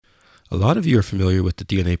A lot of you are familiar with the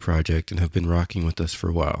DNA Project and have been rocking with us for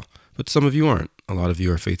a while, but some of you aren't. A lot of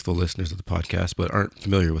you are faithful listeners of the podcast, but aren't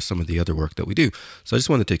familiar with some of the other work that we do. So I just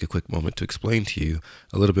want to take a quick moment to explain to you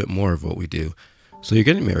a little bit more of what we do. So you're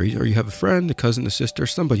getting married, or you have a friend, a cousin, a sister,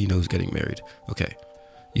 somebody you know is getting married. Okay.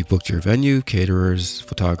 You've booked your venue, caterers,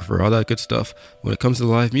 photographer, all that good stuff. When it comes to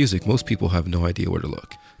live music, most people have no idea where to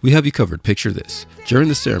look. We have you covered. Picture this. During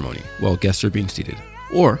the ceremony, while guests are being seated,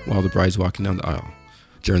 or while the bride's walking down the aisle.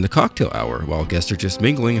 During the cocktail hour, while guests are just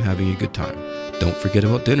mingling and having a good time. Don't forget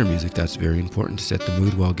about dinner music. That's very important to set the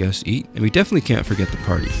mood while guests eat. And we definitely can't forget the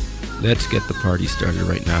party. Let's get the party started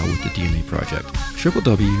right now with the DNA Project.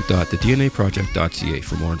 www.thednaproject.ca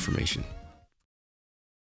for more information.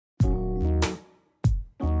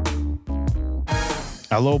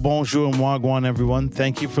 Hello, bonjour, and wagwan, everyone.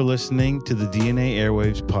 Thank you for listening to the DNA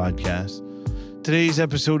Airwaves podcast. Today's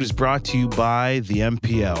episode is brought to you by the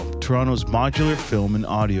MPL, Toronto's modular film and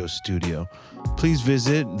audio studio. Please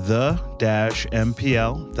visit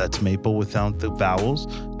the-MPL, that's maple without the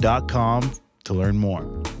vowels.com to learn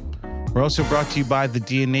more. We're also brought to you by the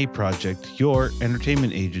DNA Project, your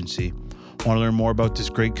entertainment agency. Want to learn more about this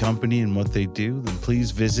great company and what they do? Then please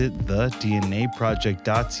visit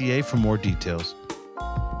thednaproject.ca for more details.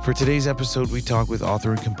 For today's episode, we talk with author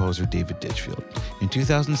and composer David Ditchfield. In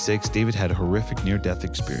 2006, David had a horrific near-death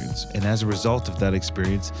experience, and as a result of that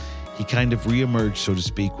experience, he kind of re-emerged, so to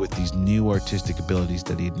speak, with these new artistic abilities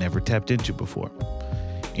that he had never tapped into before.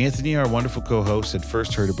 Anthony, our wonderful co-host, had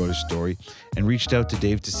first heard about his story and reached out to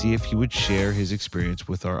Dave to see if he would share his experience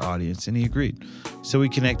with our audience, and he agreed. So we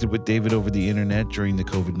connected with David over the internet during the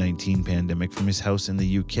COVID-19 pandemic from his house in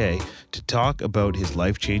the UK to talk about his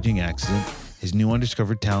life-changing accident, his new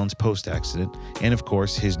undiscovered talents post-accident, and of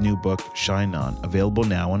course, his new book, Shine On, available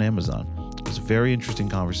now on Amazon. It was a very interesting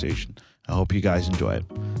conversation. I hope you guys enjoy it.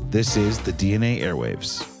 This is the DNA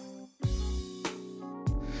Airwaves.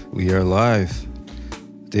 We are live.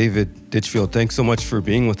 David Ditchfield, thanks so much for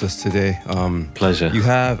being with us today. Pleasure. You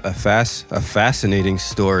have a fascinating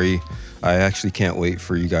story. I actually can't wait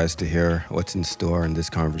for you guys to hear what's in store in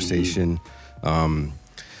this conversation.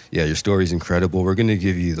 Yeah, your story is incredible. We're going to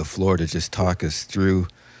give you the floor to just talk us through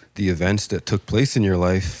the events that took place in your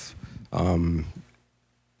life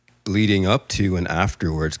leading up to and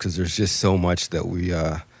afterwards, because there's just so much that we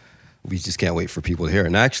just can't wait for people to hear.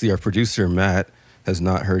 And actually, our producer, Matt, has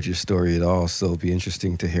not heard your story at all, so it'll be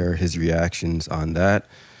interesting to hear his reactions on that.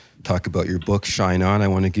 Talk about your book, Shine On. I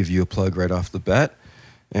want to give you a plug right off the bat.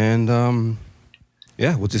 And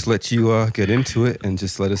yeah, we'll just let you get into it and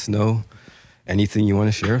just let us know anything you want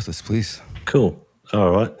to share with us, please. Cool.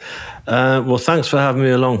 All right. Well, thanks for having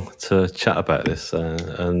me along to chat about this. I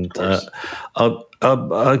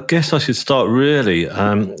guess I should start really.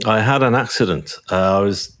 I had an accident.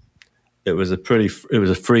 It was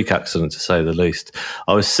a freak accident, to say the least.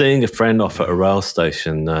 I was seeing a friend off at a rail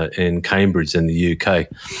station in Cambridge in the UK,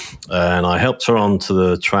 and I helped her onto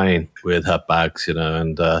the train with her bags,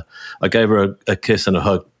 and I gave her a kiss and a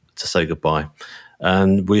hug to say goodbye.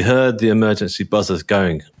 And we heard the emergency buzzers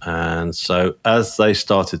going. And so as they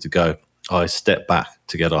started to go, I stepped back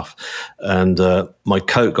to get off. And my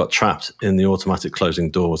coat got trapped in the automatic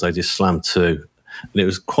closing doors. They just slammed to. And it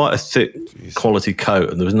was quite a thick quality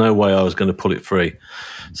coat, and there was no way I was going to pull it free.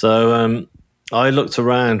 So I looked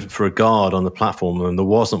around for a guard on the platform, and there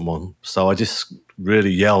wasn't one. So I just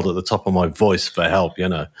really yelled at the top of my voice for help,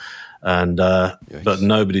 and but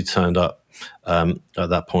nobody turned up at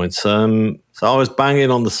that point. So I was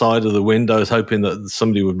banging on the side of the windows, hoping that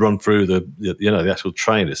somebody would run through the actual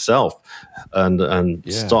train itself and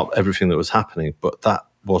stop everything that was happening. But that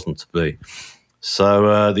wasn't to be.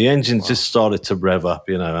 So the engine just started to rev up,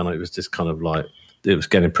 and it was just kind of like, it was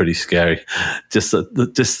getting pretty scary. Just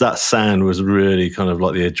that sound was really kind of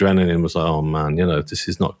like the adrenaline was like, oh man, this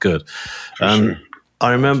is not good. Sure.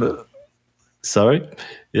 I remember. Sorry.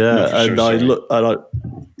 Yeah, no,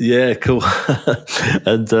 yeah, cool.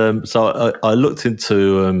 And so I looked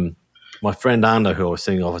into my friend Anna, who I was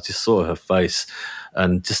thinking of. I just saw her face,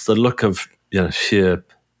 and just the look of sheer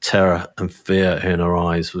terror and fear in her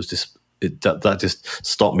eyes was just that just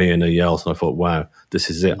stopped me in a yell. So I thought, wow,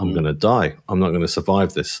 this is it. I'm going to die. I'm not going to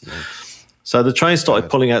survive this. Yes. So the train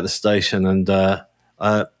started pulling out the station, and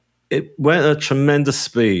it went at a tremendous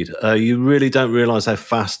speed. You really don't realise how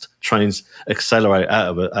fast trains accelerate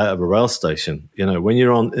out of a rail station. When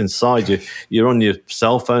you're inside, you're on your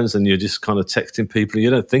cell phones and you're just kind of texting people.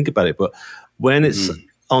 You don't think about it, but when it's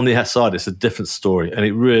on the outside, it's a different story. And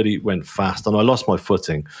it really went fast. And I lost my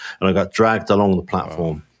footing, and I got dragged along the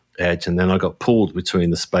platform edge, and then I got pulled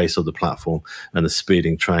between the space of the platform and the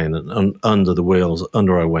speeding train, and under the wheels,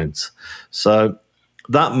 under I went. So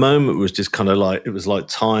that moment was just kind of like, it was like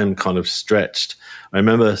time kind of stretched. I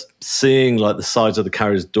remember seeing like the sides of the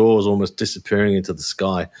carriage doors almost disappearing into the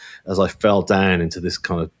sky as I fell down into this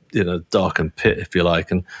kind of, darkened pit, if you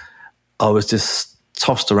like. And I was just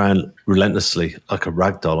tossed around relentlessly like a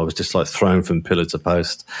rag doll. I was just like thrown from pillar to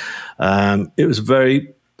post. It was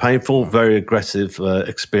very painful, very aggressive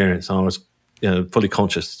experience. And I was, fully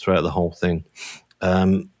conscious throughout the whole thing.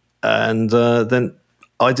 And then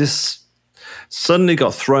I just suddenly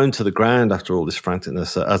got thrown to the ground after all this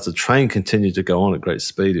franticness as the train continued to go on at great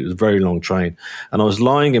speed. It was a very long train, and I was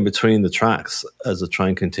lying in between the tracks as the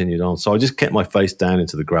train continued on. So I just kept my face down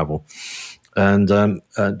into the gravel and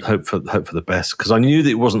hope for the best, because I knew that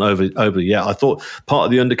it wasn't over yet. I thought part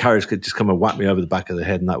of the undercarriage could just come and whack me over the back of the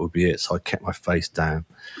head, and that would be it. So I kept my face down.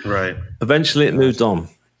 Right. Eventually, it moved on.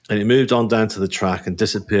 And it moved on down to the track and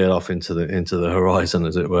disappeared off into the horizon,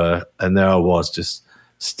 as it were. And there I was, just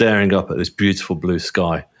staring up at this beautiful blue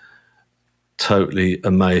sky, totally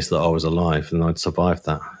amazed that I was alive and I'd survived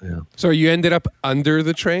that. Yeah. So you ended up under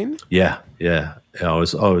the train? Yeah. I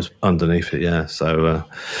was underneath it. Yeah. So,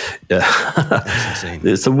 That's insane.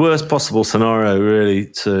 It's the worst possible scenario,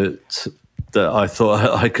 really, that I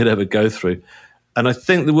thought I could ever go through. And I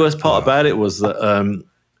think the worst part about it was that,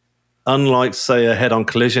 unlike, say, a head-on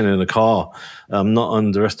collision in a car, I'm not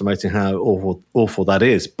underestimating how awful that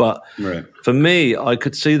is. But for me, I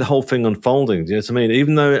could see the whole thing unfolding. Do you know what I mean?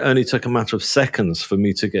 Even though it only took a matter of seconds for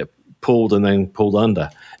me to get pulled and then pulled under,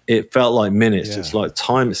 it felt like minutes. Yeah. It's like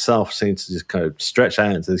time itself seemed to just kind of stretch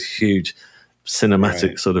out into this huge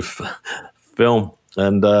cinematic sort of film.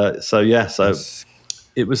 And so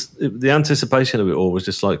it was the anticipation of it all was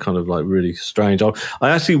just like kind of like really strange. I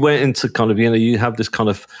actually went into kind of, you have this kind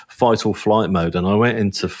of fight or flight mode, and I went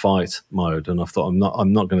into fight mode, and I thought I'm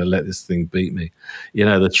not going to let this thing beat me.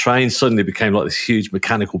 The train suddenly became like this huge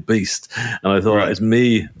mechanical beast, and I thought it's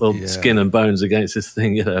me, skin and bones against this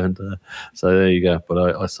thing, and so there you go.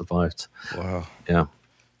 But I survived. Wow. Yeah.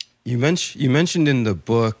 You mentioned in the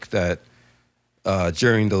book that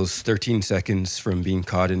during those 13 seconds from being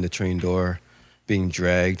caught in the train door, being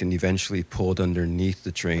dragged and eventually pulled underneath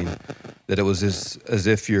the train, that it was as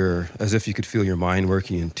if you could feel your mind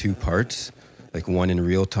working in two parts, like one in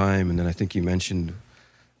real time, and then I think you mentioned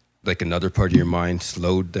like another part of your mind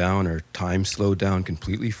slowed down, or time slowed down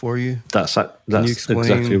completely for you. That's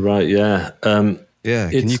exactly right. Yeah.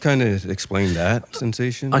 Can you kind of explain that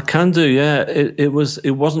sensation? I can do. Yeah. It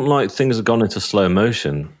wasn't like things had gone into slow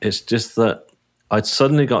motion. It's just that I'd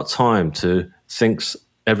suddenly got time to think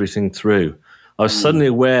everything through. I was suddenly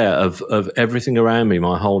aware of everything around me,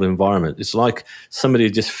 my whole environment. It's like somebody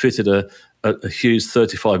had just fitted a huge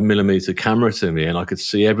 35 millimeter camera to me, and I could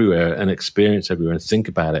see everywhere and experience everywhere and think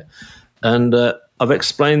about it. And I've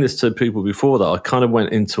explained this to people before, that I kind of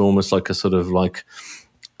went into almost like a sort of like,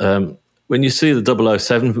 when you see the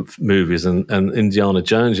 007 movies and Indiana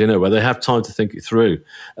Jones, where they have time to think it through.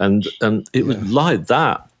 And it was like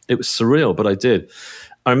that. It was surreal, but I did.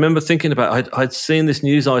 I remember thinking about, I'd seen this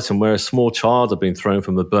news item where a small child had been thrown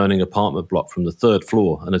from a burning apartment block from the 3rd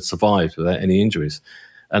floor and had survived without any injuries.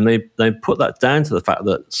 And they put that down to the fact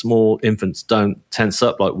that small infants don't tense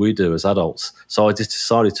up like we do as adults. So I just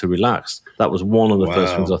decided to relax. That was one of the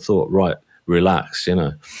first things I thought, right, relax,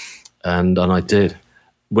 And I did.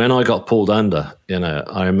 When I got pulled under,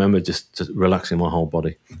 I remember just relaxing my whole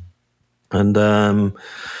body. And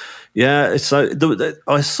so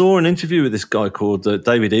I saw an interview with this guy called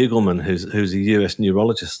David Eagleman, who's a US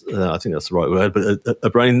neurologist. I think that's the right word, but a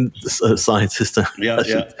brain scientist.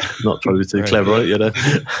 Not trying to be too clever,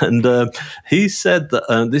 And he said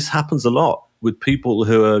that this happens a lot with people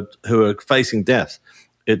who are facing death.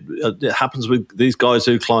 It happens with these guys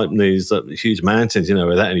who climb these huge mountains,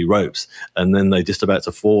 without any ropes, and then they're just about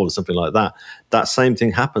to fall or something like that. That same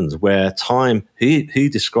thing happens where time. He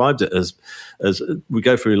described it as we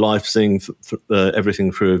go through life seeing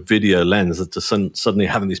everything through a video lens, to suddenly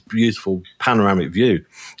having this beautiful panoramic view,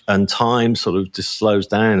 and time sort of just slows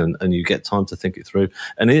down, and you get time to think it through.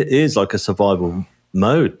 And it is like a survival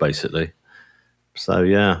mode, basically. So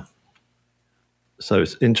yeah. So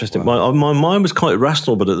it's interesting. Wow. My mind was quite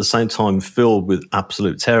rational, but at the same time filled with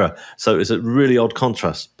absolute terror. So it's a really odd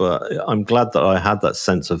contrast. But I'm glad that I had that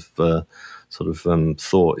sense of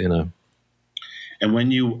thought, And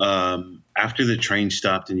when you, after the train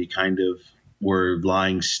stopped and you kind of were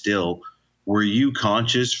lying still, were you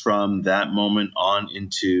conscious from that moment on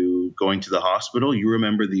into going to the hospital? You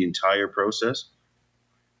remember the entire process?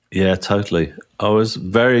 Yeah, totally. I was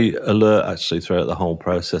very alert actually throughout the whole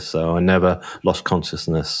process, so I never lost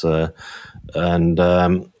consciousness. I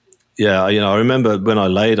remember when I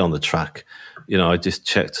laid on the track, I just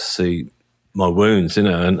checked to see my wounds,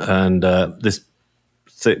 and this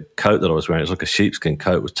thick coat that I was wearing, it was like a sheepskin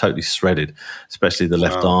coat, was totally shredded, especially the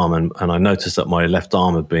left arm. And I noticed that my left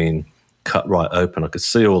arm had been cut right open. I could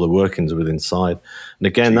see all the workings within inside. And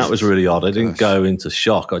again, that was really odd. I didn't go into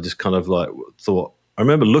shock. I just kind of like thought, I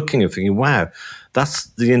remember looking and thinking, wow, that's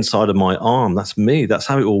the inside of my arm. That's me. That's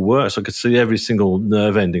how it all works. I could see every single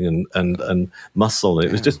nerve ending and muscle.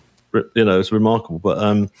 It was just, it's remarkable.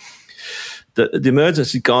 But the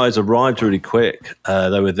emergency guys arrived really quick.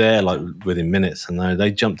 They were there like within minutes, and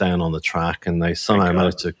they jumped down on the track, and they somehow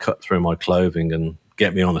managed to cut through my clothing and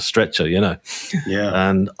get me on a stretcher,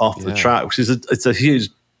 and off the track, which is it's a huge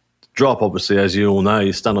drop, obviously, as you all know.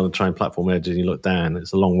 You stand on the train platform edge and you look down.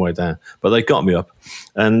 It's a long way down, but they got me up,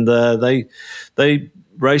 and they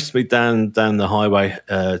raced me down the highway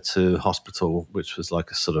to hospital, which was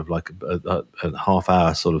like a sort of like a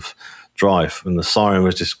half-hour sort of drive, and the siren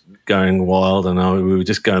was just going wild, and we were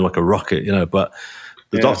just going like a rocket, But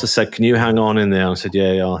the doctor said, "Can you hang on in there?" And I said,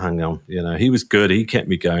 "Yeah, I'll hang on." He was good. He kept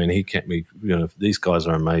me going. He kept me. These guys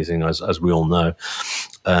are amazing, as we all know,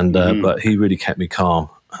 and but he really kept me calm.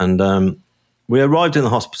 And we arrived in the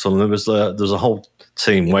hospital, and there was a whole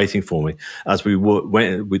team waiting for me as we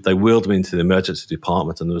went. They wheeled me into the emergency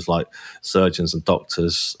department, and there was like surgeons and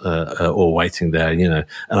doctors all waiting there, And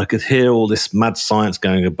I could hear all this mad science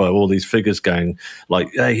going above, all these figures going like,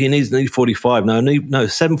 "Hey, he needs an E45, no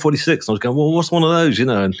 746." And I was going, "Well, what's one of those?"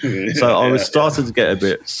 And so I was starting to get a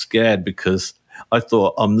bit scared because I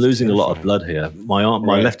thought, I'm losing a lot of blood here. My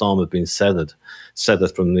left arm had been severed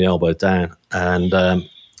from the elbow down, and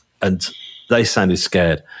they sounded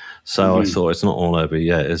scared. So I thought, it's not all over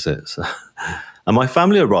yet, is it? So, and my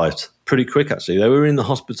family arrived pretty quick, actually. They were in the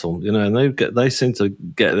hospital, and they seemed to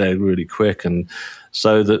get there really quick. And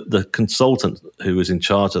so the consultant who was in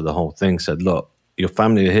charge of the whole thing said, "Look, your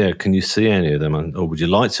family are here. Can you see any of them? Or would you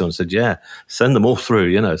like to?" And I said, "Yeah, send them all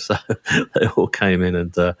through," So they all came in,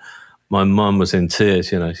 and my mum was in tears,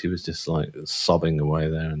 She was just like sobbing away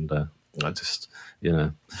there. And I just,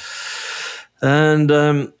 And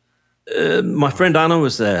my friend Anna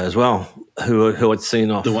was there as well, who I'd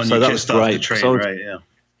seen off. The one so you that kissed was great. off the train, So right? Yeah.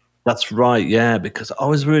 that's right, yeah, because I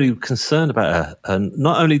was really concerned about her. And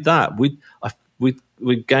not only that, we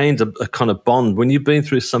gained a kind of bond. When you've been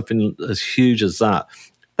through something as huge as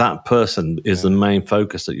that person is the main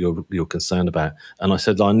focus that you're concerned about. And I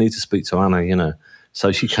said, I need to speak to Anna,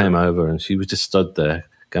 So she came over, and she was just stood there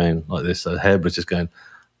going like this. Her head was just going,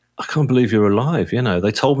 "I can't believe you're alive."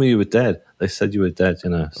 They told me you were dead. They said you were dead.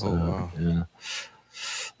 So, wow. Yeah.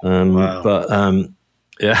 Wow. But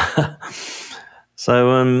yeah.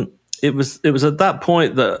 So it was at that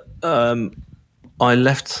point that I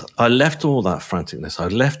left all that franticness. I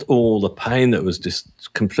left all the pain that was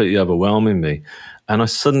just completely overwhelming me, and I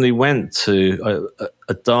suddenly went to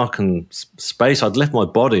a darkened space. I'd left my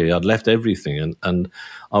body. I'd left everything, and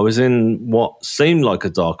I was in what seemed like a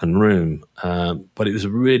darkened room, but it was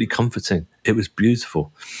really comforting. It was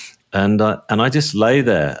beautiful, and I just lay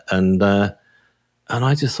there, and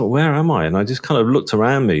I just thought, where am I? And I just kind of looked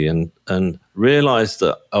around me and realised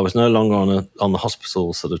that I was no longer on the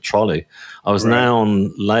hospital sort of trolley. I was now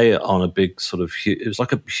on a big sort of it was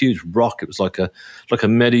like a huge rock. It was like a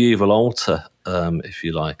medieval altar, if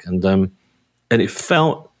you like, and it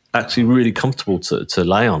felt actually really comfortable to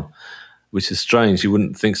lay on, which is strange. You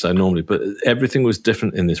wouldn't think so normally, but everything was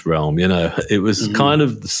different in this realm. It was kind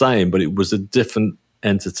of the same, but it was a different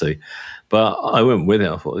entity. But I went with it.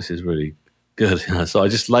 I thought, this is really good. So I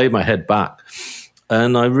just laid my head back,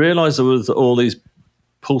 and I realized there was all these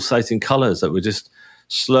pulsating colors that were just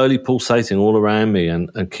slowly pulsating all around me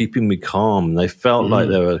and keeping me calm. They felt like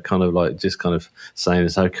they were kind of saying,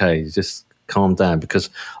 "It's okay, just calm down," because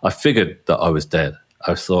I figured that I was dead.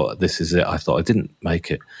 I thought, this is it. I thought I didn't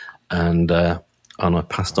make it, and I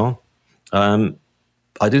passed on.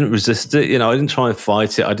 I didn't resist it. I didn't try and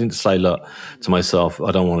fight it. I didn't say, look, to myself,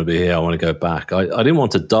 I don't want to be here. I want to go back. I didn't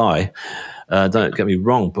want to die. Don't get me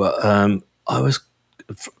wrong, but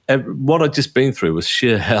what I'd just been through was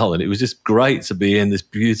sheer hell, and it was just great to be in this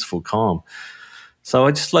beautiful calm. So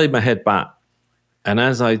I just laid my head back, and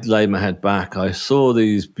as I laid my head back, I saw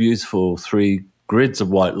these beautiful 3 grids of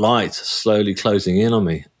white light slowly closing in on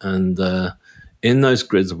me, and in those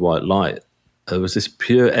grids of white light, there was this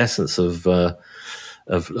pure essence of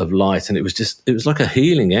light, and it was like a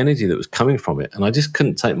healing energy that was coming from it, and I just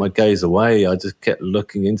couldn't take my gaze away. I just kept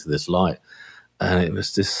looking into this light, and it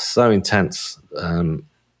was just so intense.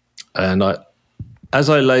 And as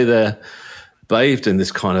I lay there, bathed in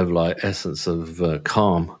this kind of like essence of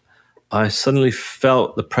calm, I suddenly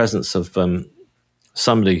felt the presence of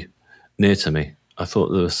somebody near to me. I thought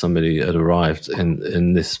there was somebody had arrived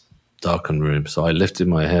in this darkened room. So I lifted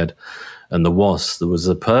my head, and there was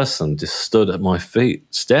a person just stood at my feet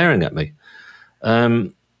staring at me.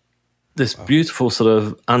 This beautiful sort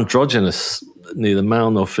of androgynous, neither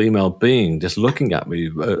male nor female being just looking at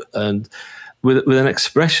me, and with an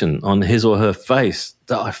expression on his or her face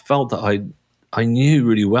that I felt that I knew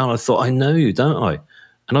really well. I thought, I know you, don't I?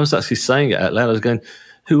 And I was actually saying it out loud. I was going,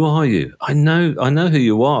 who are you? I know who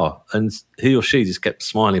you are. And he or she just kept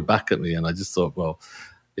smiling back at me. And I just thought, well,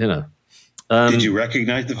 you know. Did you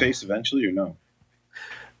recognize the face eventually or no?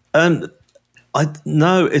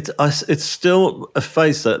 No, it's still a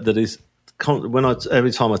face that is,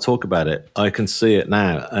 every time I talk about it, I can see it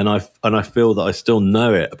now. And I feel that I still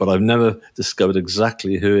know it, but I've never discovered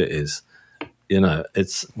exactly who it is. You know,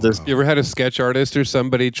 You ever had a sketch artist or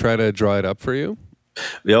somebody try to draw it up for you?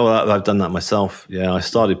 Yeah, well, I've done that myself. Yeah, I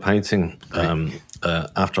started painting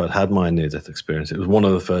after I'd had my near-death experience. It was one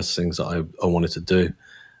of the first things that I wanted to do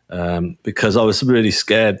because I was really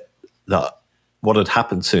scared that what had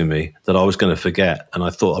happened to me that I was going to forget. And I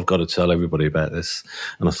thought, I've got to tell everybody about this.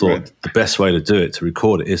 And I thought the best way to do it, to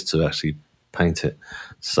record it, is to actually paint it.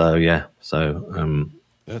 So, yeah. So,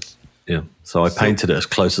 So I painted it as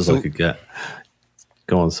close as I could get.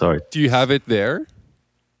 Go on, sorry. Do you have it there?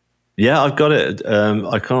 Yeah, I've got it.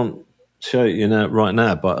 I can't show it right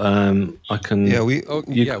now, but I can. Yeah, we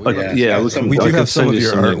do have some of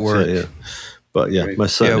your artwork. But yeah,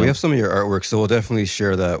 we have some of your artwork, so we'll definitely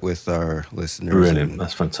share that with our listeners. Brilliant,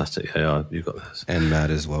 that's fantastic. Yeah, you've got this, and Matt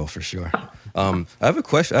as well for sure. I have a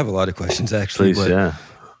question. I have a lot of questions actually. Please, yeah.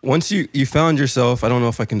 Once you found yourself, I don't know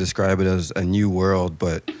if I can describe it as a new world,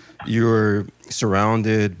 but you're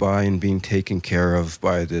surrounded by and being taken care of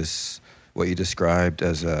by this, what you described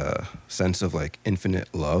as a sense of like infinite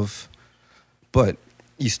love, but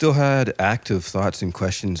you still had active thoughts and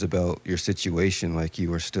questions about your situation, like you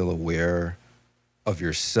were still aware of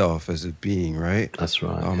yourself as a being, right? That's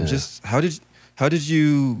right. Just how did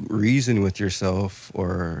you reason with yourself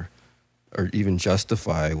or even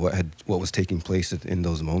justify what was taking place in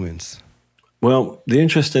those moments? Well, the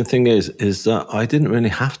interesting thing is that I didn't really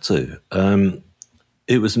have to.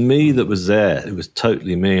 It was me that was there. It was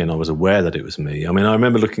totally me, and I was aware that it was me. I mean, I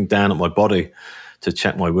remember looking down at my body to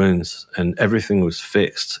check my wounds, and everything was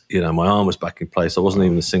fixed. You know, my arm was back in place. I wasn't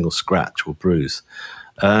even a single scratch or bruise.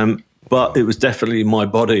 But it was definitely my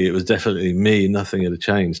body. It was definitely me. Nothing had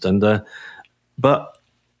changed. And but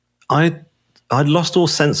I'd lost all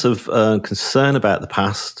sense of concern about the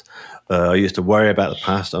past. I used to worry about the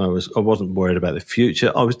past, and I wasn't worried about the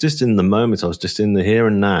future. I was just in the moment. I was just in the here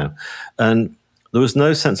and now, and there was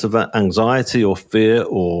no sense of anxiety or fear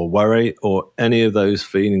or worry or any of those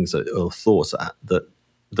feelings or thoughts that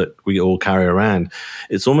we all carry around.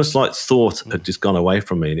 It's almost like thought had just gone away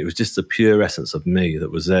from me, and it was just the pure essence of me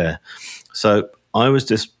that was there. So I was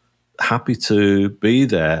just happy to be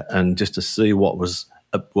there and just to see what was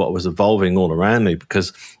evolving all around me,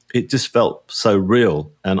 because it just felt so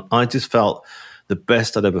real, and I just felt the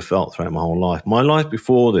best I'd ever felt throughout my whole life. My life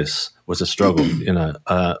before this was a struggle,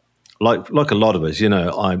 like a lot of us.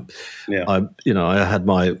 I had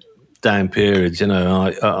my down periods.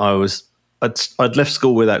 I'd left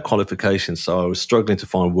school without qualifications, so I was struggling to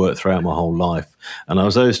find work throughout my whole life, and I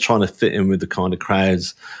was always trying to fit in with the kind of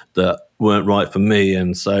crowds that weren't right for me,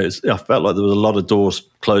 and so I felt like there was a lot of doors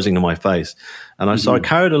closing in my face, and so I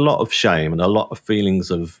carried a lot of shame and a lot of feelings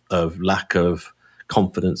of lack of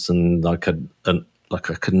confidence, and like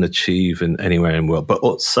I couldn't achieve in anywhere in the world.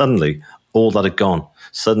 But suddenly, all that had gone.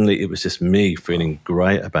 Suddenly, it was just me feeling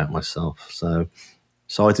great about myself. So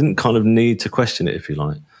I didn't kind of need to question it, if you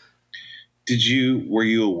like. Were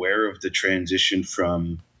you aware of the transition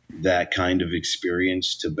from that kind of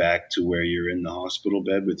experience to back to where you're in the hospital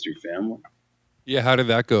bed with your family? Yeah, how did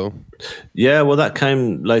that go? Yeah, well, that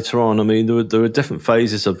came later on. I mean, there were different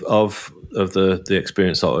phases of the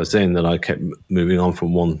experience that I was in, that I kept moving on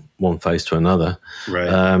from one phase to another. Right.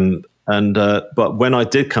 But when I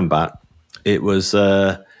did come back, it was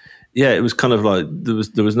it was kind of like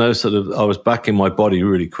there was no sort of, I was back in my body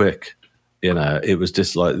really quick. It was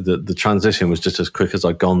just like the transition was just as quick as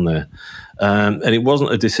I'd gone there. And it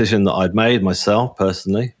wasn't a decision that I'd made myself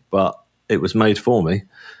personally, but it was made for me.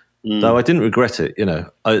 Though I didn't regret it.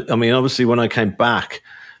 I mean, obviously when I came back,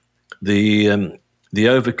 the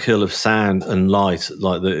overkill of sound and light,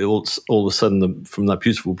 like all of a sudden from that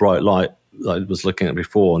beautiful bright light that I was looking at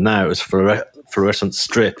before, now it was fluorescent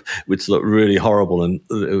strip, which looked really horrible,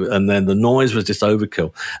 and then the noise was just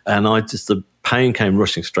overkill, and the pain came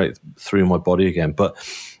rushing straight through my body again. But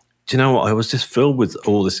do you know what? I was just filled with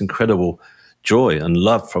all this incredible joy and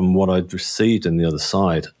love from what I'd received on the other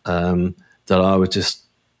side, that I was just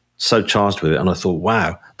so charged with it. And I thought,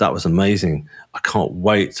 wow, that was amazing. I can't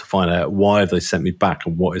wait to find out why they sent me back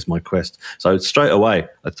and what is my quest. So straight away,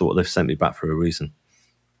 I thought they've sent me back for a reason.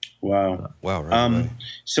 Wow. Wow. Right.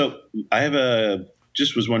 So I have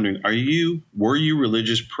just was wondering, were you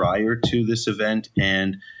religious prior to this event?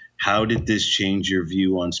 And how did this change your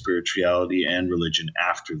view on spirituality and religion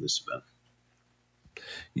after this event?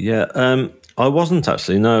 Yeah, I wasn't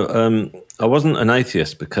actually. No, I wasn't an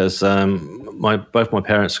atheist because both my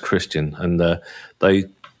parents are Christian, and they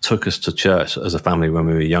took us to church as a family when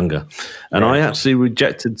we were younger. And I actually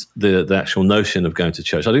rejected the actual notion of going to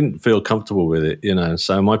church. I didn't feel comfortable with it, you know.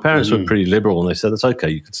 So my parents were pretty liberal, and they said, "It's okay,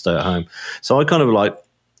 you can stay at home." So I kind of like,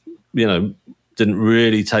 you know, didn't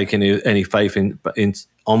really take any faith in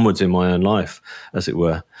onwards in my own life, as it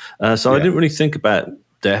were. So I didn't really think about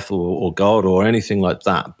death or God or anything like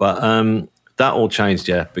that. But that all changed,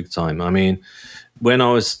 big time. I mean, when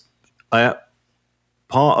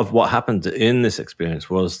part of what happened in this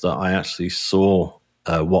experience was that I actually saw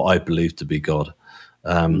what I believed to be God.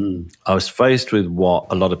 I was faced with what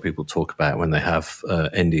a lot of people talk about when they have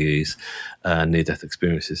NDEs, near-death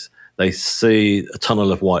experiences. They see a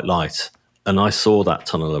tunnel of white light. And I saw that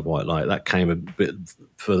tunnel of white light. That came a bit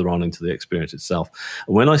further on into the experience itself.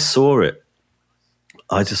 And when I saw it,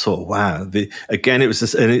 I just thought, wow. Again, it was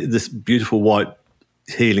this beautiful white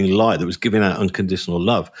healing light that was giving out unconditional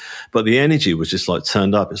love. But the energy was just like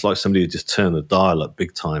turned up. It's like somebody had just turned the dial up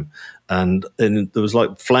big time. And there was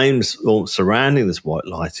like flames all surrounding this white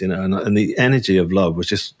light, you know, and the energy of love was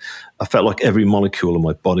just, I felt like every molecule of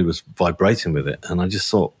my body was vibrating with it. And I just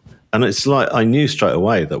thought, and it's like I knew straight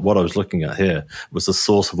away that what I was looking at here was the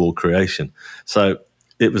source of all creation. So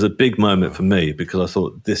it was a big moment for me because I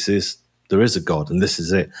thought there is a God and this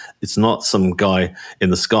is it. It's not some guy in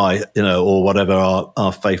the sky, you know, or whatever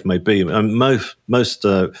our faith may be. And most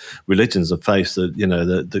religions and faiths that, you know,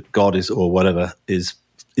 that God is or whatever is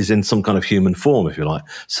in some kind of human form, if you like.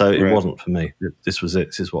 So it wasn't for me. This was it.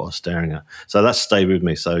 This is what I was staring at. So that stayed with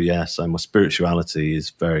me. So so my spirituality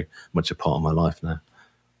is very much a part of my life now.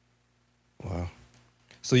 Wow.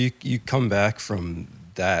 So you come back from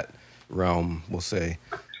that realm, we'll say,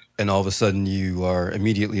 and all of a sudden you are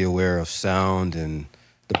immediately aware of sound and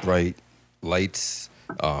the bright lights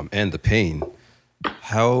and the pain.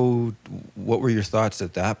 What were your thoughts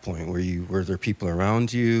at that point? Were there people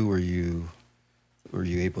around you? Were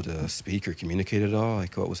you able to speak or communicate at all?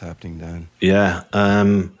 Like, what was happening then? Yeah.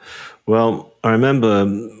 Well, I remember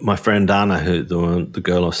my friend Anna, the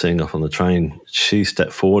girl I was seeing off on the train, she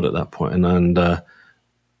stepped forward at that point,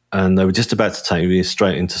 and they were just about to take me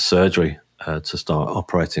straight into surgery to start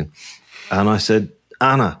operating. And I said,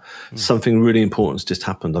 Anna, something really important's just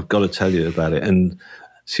happened. I've got to tell you about it. And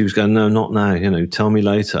she was going, no, not now, you know, tell me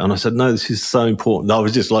later. And I said, no, this is so important. I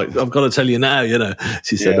was just like, I've got to tell you now, you know.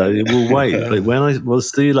 She said, we'll wait. Like, we'll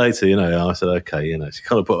see you later, you know. I said, okay, you know. She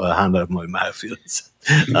kind of put her hand over my mouth. You know,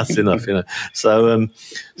 that's enough, you know.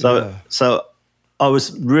 So I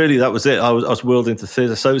was really, that was it. I was whirled into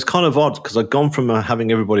theatre. So it was kind of odd because I'd gone from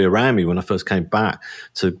having everybody around me when I first came back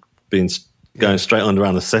to going straight under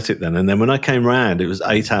anaesthetic then. And then when I came round, it was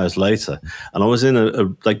 8 hours later. And I was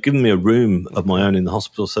in they'd given me a room of my own in the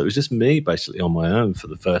hospital. So it was just me basically on my own for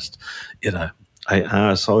the first, 8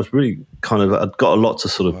 hours. So I was really I'd got a lot to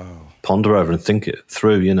sort of ponder over and think it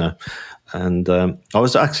through, you know. And I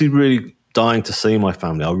was actually really dying to see my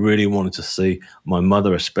family. I really wanted to see my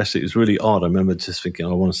mother especially. It was really odd. I remember just thinking, I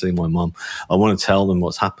want to see my mum. I want to tell them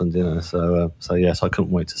what's happened, you know. So yes, I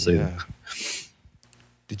couldn't wait to see them.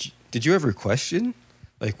 Did you ever question,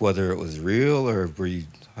 like, whether it was real, or were you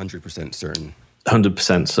 100% certain?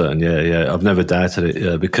 100% certain, yeah. I've never doubted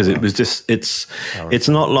it, because it was just it's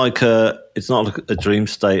not like a dream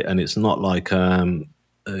state, and it's not like an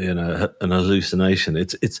hallucination.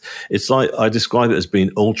 It's like I describe it as being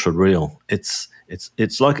ultra real. It's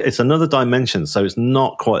like it's another dimension. So it's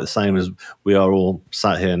not quite the same as we are all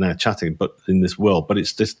sat here now chatting, but in this world. But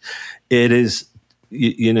it is.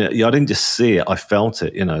 You know, I didn't just see it; I felt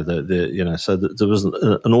it. You know, so there was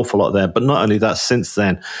an awful lot there. But not only that, since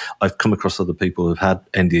then, I've come across other people who've had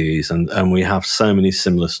NDEs, and we have so many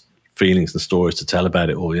similar feelings and stories to tell about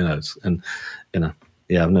it all. You know,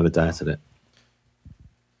 I've never doubted it.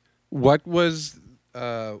 What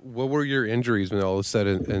were your injuries when all was said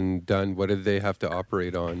and done? What did they have to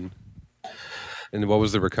operate on? And what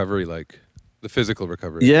was the recovery like? The physical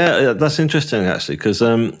recovery? Yeah, that's interesting actually, because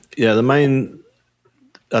the main.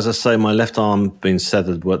 As I say, my left arm being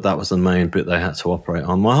severed, that was the main bit they had to operate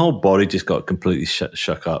on. My whole body just got completely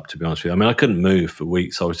shook up, to be honest with you. I mean, I couldn't move for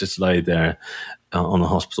weeks. I was just laid there on a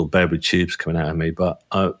hospital bed with tubes coming out of me. But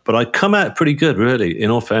I come out pretty good, really,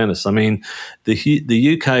 in all fairness. I mean,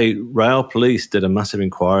 the UK Rail Police did a massive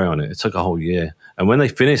inquiry on it. It took a whole year. And when they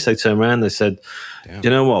finished, they turned around, they said, "You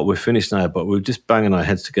know what, we're finished now, but we're just banging our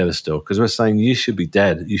heads together still, because we're saying you should be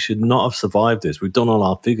dead. You should not have survived this. We've done all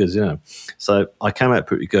our figures, you know." So I came out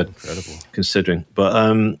pretty good. Incredible. Considering. But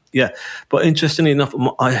but interestingly enough,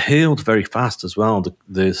 I healed very fast as well.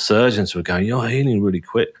 The surgeons were going, "You're healing really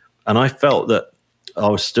quick." And I felt that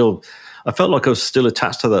I felt like I was still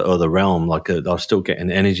attached to that other realm, like I was still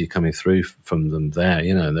getting energy coming through from them there,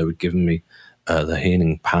 you know, and they were giving me the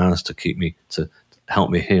healing powers to help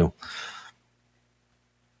me heal.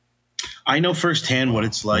 I know firsthand what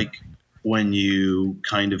it's like when you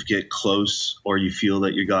kind of get close, or you feel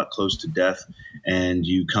that you got close to death, and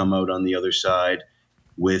you come out on the other side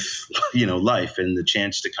with, you know, life and the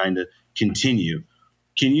chance to kind of continue.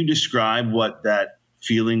 Can you describe what that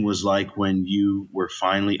feeling was like when you were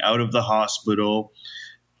finally out of the hospital,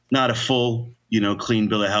 not a full, you know, clean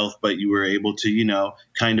bill of health, but you were able to, you know,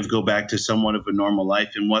 kind of go back to somewhat of a normal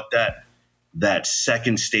life, and what that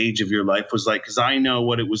second stage of your life was like? Because I know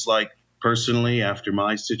what it was like personally after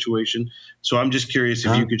my situation. So I'm just curious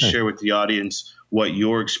if you could share with the audience what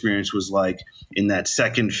your experience was like in that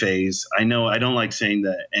second phase. I know I don't like saying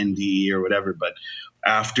the NDE or whatever, but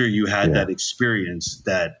after you had that experience,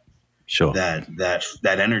 that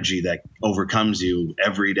energy that overcomes you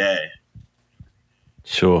every day.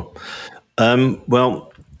 Sure.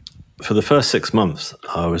 Well, for the first 6 months,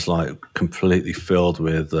 I was like completely filled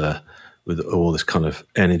with all this kind of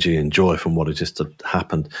energy and joy from what had just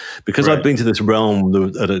happened. Because I'd been to this realm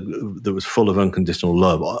that was full of unconditional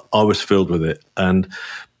love, I was filled with it. And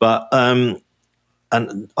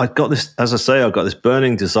I got this, as I say, I got this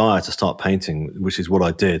burning desire to start painting, which is what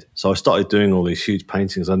I did. So I started doing all these huge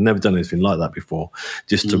paintings. I'd never done anything like that before,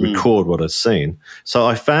 just to record what I'd seen. So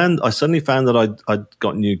I suddenly found that I'd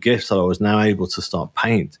got new gifts, that I was now able to start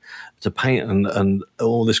paint, and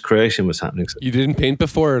all this creation was happening. You didn't paint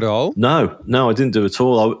before at all? No, I didn't do it at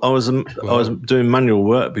all. I was doing manual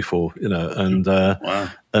work before, you know, and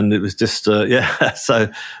and it was just So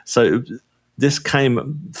this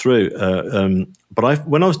came through. But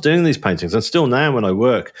when I was doing these paintings, and still now when I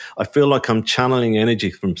work, I feel like I'm channeling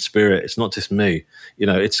energy from spirit. It's not just me, you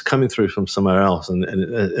know, it's coming through from somewhere else, and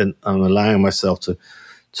I'm allowing myself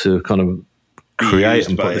to kind of create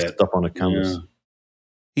and put this stuff on a canvas. Yeah.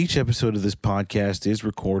 Each episode of this podcast is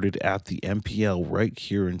recorded at the MPL right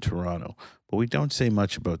here in Toronto, but we don't say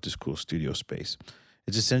much about this cool studio space.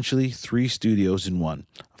 It's essentially 3 studios in one: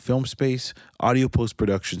 a film space, audio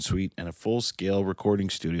post-production suite, and a full-scale recording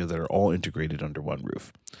studio that are all integrated under one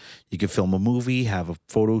roof. You can film a movie, have a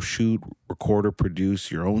photo shoot, record or produce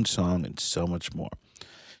your own song, and so much more.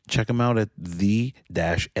 Check them out at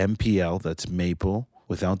the-MPL, that's Maple,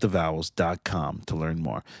 without the vowels.com, to learn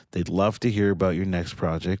more. They'd love to hear about your next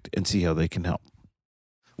project and see how they can help.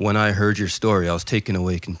 When I heard your story, I was taken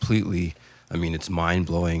away completely. I mean, it's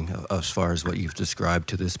mind-blowing as far as what you've described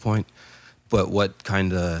to this point. But what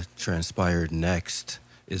kind of transpired next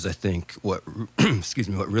is, I think, what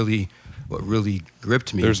really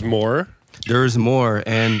gripped me. There's more? There's more,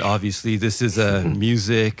 and obviously this is a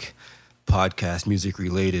music podcast,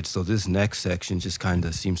 music-related, so this next section just kind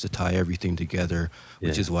of seems to tie everything together,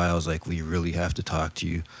 which is why I was like, we really have to talk to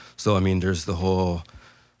you. So, I mean, there's the whole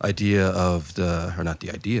idea of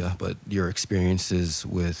but your experiences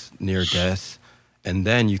with near death, and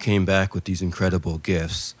then you came back with these incredible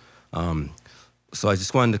gifts. So I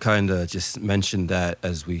just wanted to kind of just mention that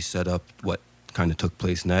as we set up what kind of took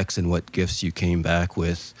place next and what gifts you came back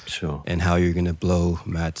with, and how you're going to blow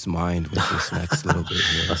Matt's mind with this next little bit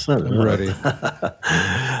here. I'm ready.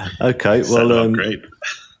 Okay, well, great.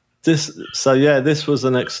 This was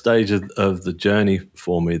the next stage of the journey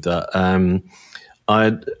for me. That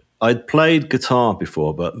I'd played guitar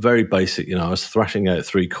before, but very basic. You know, I was thrashing out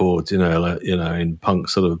 3 chords. In punk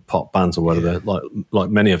sort of pop bands or whatever, like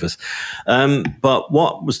many of us. But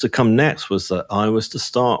what was to come next was that I was to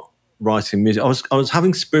start writing music. I was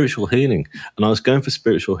having spiritual healing, and I was going for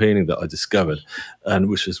spiritual healing that I discovered, and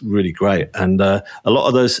which was really great. And a lot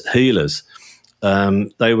of those healers,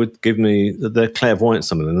 they would give me, they're clairvoyant,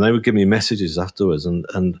 some of them, and they would give me messages afterwards, and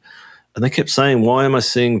they kept saying, "Why am I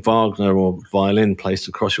seeing Wagner or violin placed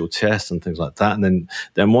across your chest?" and things like that. And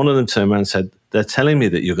then one of them turned around and said, "They're telling me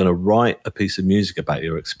that you're going to write a piece of music about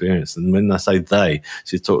your experience." And when I say they,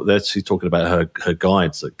 she's talking about her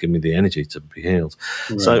guides that give me the energy to be healed.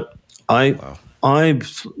 Right. So I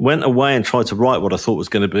went away and tried to write what I thought was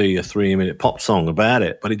going to be a 3-minute pop song about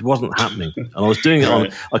it, but it wasn't happening. And I was doing it on,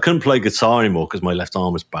 I couldn't play guitar anymore because my left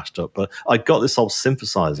arm was bashed up, but I got this old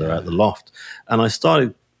synthesizer out the loft, and I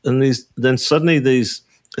started, and then suddenly this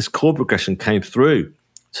chord progression came through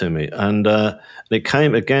to me, and it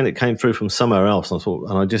came through from somewhere else,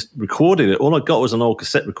 and I just recorded it. All I got was an old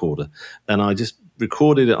cassette recorder, and I just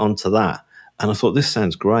recorded it onto that. And I thought, this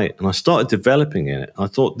sounds great. And I started developing in it. I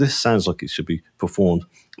thought, this sounds like it should be performed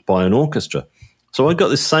by an orchestra. So I got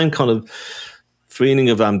this same kind of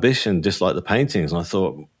feeling of ambition, just like the paintings. And I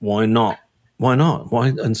thought, why not? Why not? Why?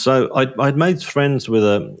 And so I'd made friends with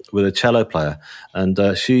a cello player. And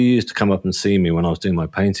she used to come up and see me when I was doing my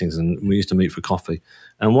paintings. And we used to meet for coffee.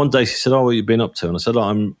 And one day she said, what have you been up to? And I said,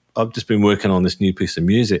 I've just been working on this new piece of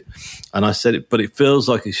music. And I said, but it feels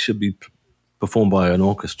like it should be performed by an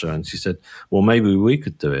orchestra. And she said, well, maybe we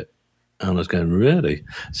could do it. And I was going, really?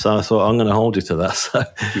 So I thought, I'm going to hold you to that. So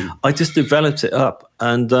I just developed it up.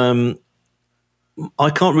 And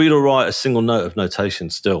I can't read or write a single note of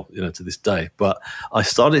notation still, to this day. But I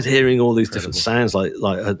started hearing all these different sounds, like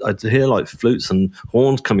I'd hear like flutes and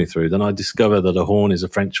horns coming through. Then I discovered that a horn is a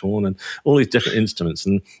French horn and all these different instruments.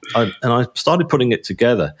 And I started putting it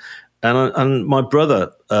together. And my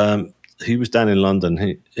brother, he was down in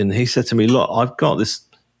London, and he said to me, look, I've got this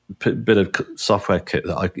bit of software kit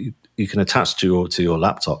that you can attach to your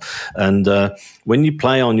laptop. And when you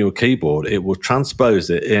play on your keyboard, it will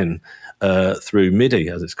transpose it in through MIDI,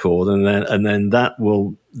 as it's called. And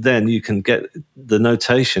then you can get the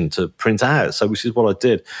notation to print out. So which is what I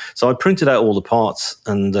did. So I printed out all the parts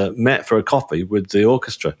and met for a coffee with the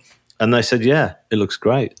orchestra. And they said, yeah, it looks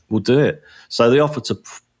great. We'll do it. So they offered to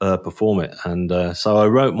perform it. And so I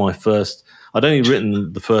wrote my first, I'd only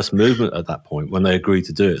written the first movement at that point when they agreed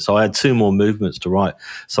to do it. So I had 2 more movements to write.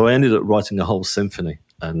 So I ended up writing a whole symphony.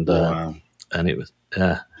 And wow. And it was,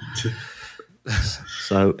 yeah.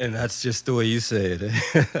 So, and that's just the way you say it.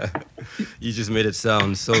 You just made it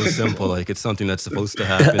sound so simple, like it's something that's supposed to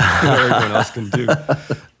happen that everyone else can do.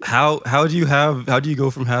 How do you go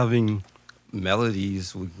from having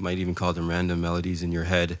melodies, we might even call them random melodies in your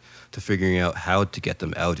head, to figuring out how to get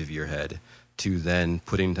them out of your head, to then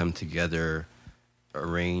putting them together,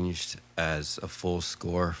 arranged as a full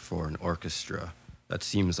score for an orchestra? That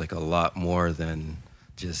seems like a lot more than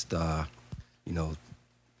just,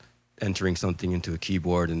 entering something into a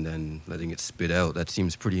keyboard and then letting it spit out. That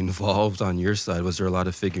seems pretty involved on your side. Was there a lot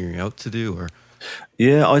of figuring out to do, or?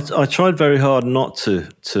 Yeah, I tried very hard not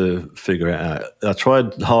to figure it out. I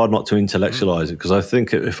tried hard not to intellectualize it, because I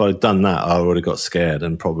think if I'd done that, I would have got scared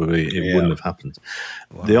and probably it wouldn't have happened.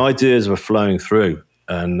 Wow. The ideas were flowing through,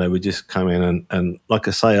 and they would just come in. And like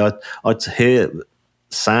I say, I'd hear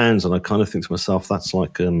sounds, and I kind of think to myself, that's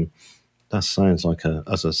like that sounds like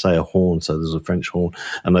as I say, a horn. So there's a French horn,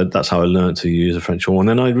 and that's how I learned to use a French horn.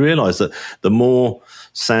 And then I realized that the more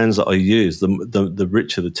sounds that I used, the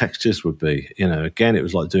richer the textures would be. Again, it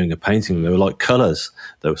was like doing a painting. They were like colors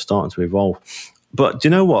that were starting to evolve. But do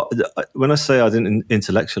you know what? When I say I didn't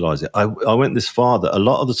intellectualize it, I went this far that a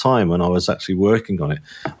lot of the time when I was actually working on it,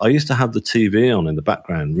 I used to have the TV on in the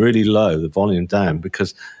background, really low, the volume down,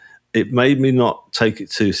 because it made me not take it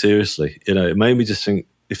too seriously. It made me just think,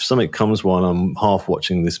 if something comes while I'm half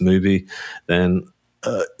watching this movie, then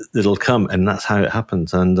it'll come, and that's how it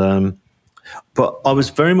happens. And but I was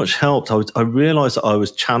very much helped. I realized that I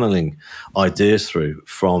was channeling ideas through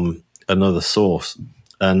from another source,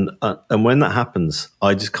 and when that happens,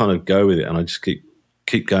 I just kind of go with it, and I just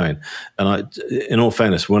keep going. And in all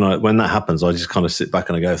fairness, when that happens, I just kind of sit back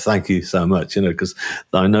and I go, thank you so much, because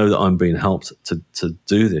I know that I'm being helped to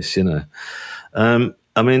do this, and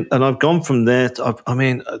I've gone from there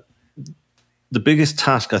to, the biggest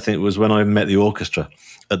task, I think, was when I met the orchestra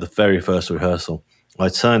at the very first rehearsal. I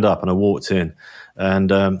turned up and I walked in, and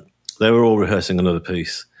they were all rehearsing another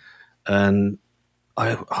piece. And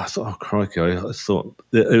I thought, oh, crikey, I thought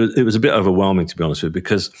it was a bit overwhelming, to be honest with you,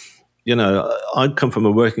 because, I'd come from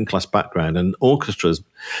a working class background, and orchestras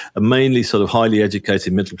are mainly sort of highly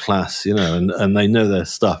educated middle class, and they know their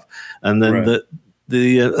stuff. And then right.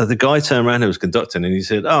 The guy turned around who was conducting, and he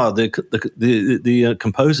said, the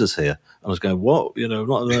composer's here. I was going, what? I'm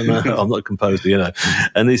not a composer,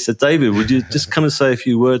 And he said, David, would you just come and say a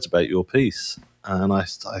few words about your piece? And I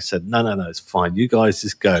said, no, it's fine. You guys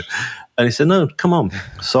just go. And he said, no, come on.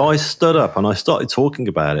 So I stood up and I started talking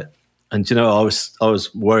about it. And, I was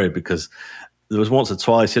worried, because there was once or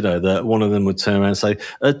twice, that one of them would turn around and say,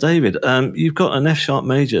 David, you've got an F sharp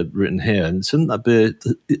major written here, and shouldn't that be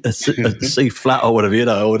a C flat or whatever,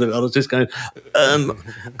 I was just going, and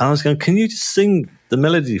I was going, can you just sing the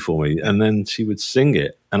melody for me? And then she would sing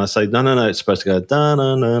it, And I say, no, it's supposed to go da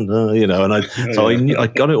na na na, you know. And I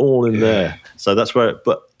got it all in there. So that's where.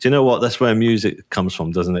 But do you know what? That's where music comes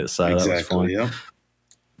from, doesn't it? So that was fine. Yeah.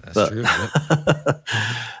 That's true. Yep.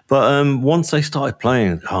 But once they started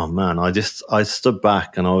playing, oh man, I stood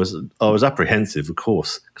back and I was apprehensive, of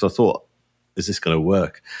course, because I thought, is this going to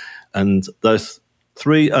work? And those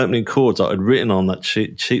 3 opening chords I had written on that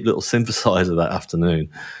cheap little synthesizer that afternoon,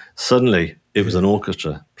 suddenly it was an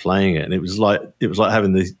orchestra playing it, and it was like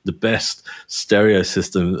having the best stereo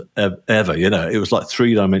system ever. You know, it was like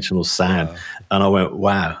 3-dimensional sound, and I went,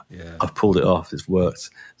 wow, I've pulled it off. It's worked.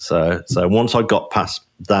 So once I got past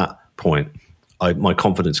that point, my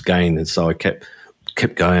confidence gained, and so I kept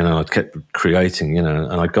going, and I kept creating, you know,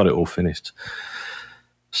 and I got it all finished.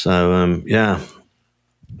 So yeah.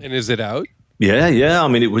 And is it out? Yeah. I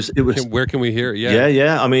mean, it was. Where can we hear it?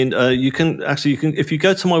 Yeah. I mean, you can if you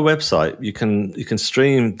go to my website, you can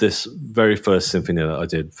stream this very first symphony that I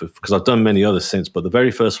did, because I've done many others since, but the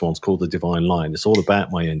very first one's called The Divine Line. It's all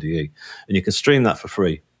about my NDE, and you can stream that for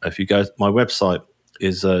free. If you go, my website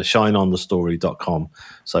is shineonthestory.com.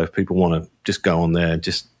 So if people want to just go on there,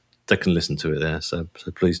 they can listen to it there. So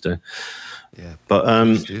please do. Yeah. But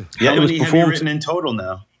please do. How many have you written in total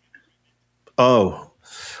now? Oh,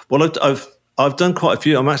 well, I've done quite a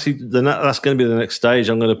few. I'm actually that's going to be the next stage.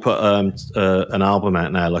 I'm going to put an album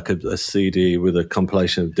out now, like a CD with a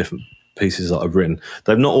compilation of different pieces that I've written.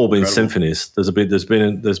 They've not all been symphonies. There have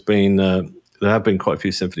been quite a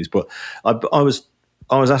few symphonies, but I was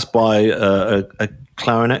asked by a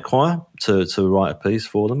clarinet choir to write a piece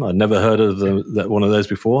for them. I'd never heard of one of those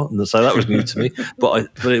before, and so that was new to me. But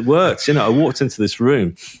it worked. You know, I walked into this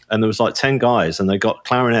room, and there was like 10 guys, and they got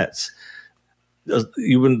clarinets.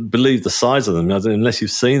 You wouldn't believe the size of them unless you've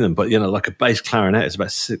seen them. But, you know, like a bass clarinet is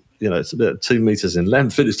it's about 2 meters in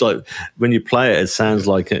length. And it's like, when you play it, it sounds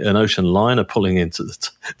like an ocean liner pulling into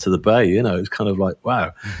the bay. You know, it's kind of like,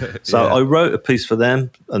 wow. So I wrote a piece for them,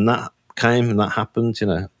 and that came and that happened, you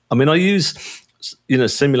know. I mean, I use, you know,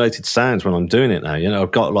 simulated sounds when I'm doing it now. You know,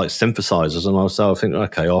 I've got like synthesizers, and I think,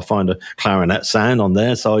 okay, I'll find a clarinet sound on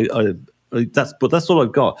there. So that's all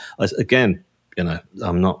I've got. Again, you know,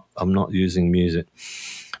 I'm not using music,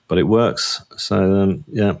 but it works. So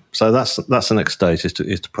so that's the next stage is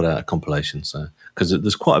to put out a compilation. So because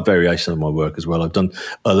there's quite a variation of my work as well. I've done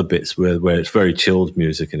other bits where it's very chilled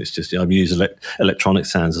music, and it's just, you know, I've used electronic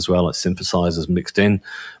sounds as well, like synthesizers mixed in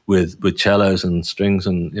with cellos and strings,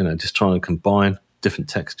 and, you know, just trying to combine different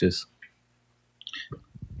textures.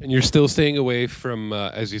 And you're still staying away from,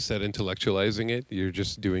 as you said, intellectualizing it. You're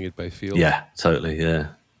just doing it by feel. Yeah, totally. Yeah.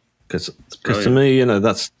 Because to me, you know,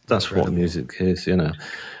 that's what music is. You know,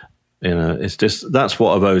 it's just, that's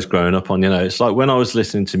what I've always grown up on. You know, it's like when I was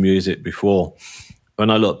listening to music before, when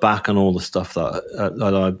I look back on all the stuff that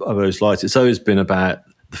I've always liked, it's always been about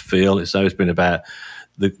the feel. It's always been about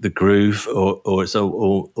the groove,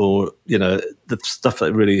 or you know, the stuff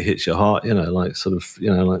that really hits your heart. You know, like sort of,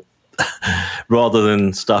 you know, like rather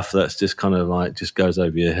than stuff that's just kind of like just goes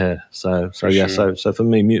over your head. So yeah. Sure. So for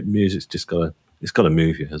me, music's just got to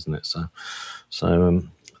move you, hasn't it? So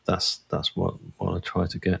that's what I try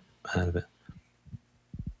to get out of it.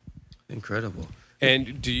 Incredible.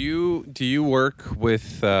 And do you work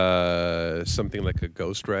with something like a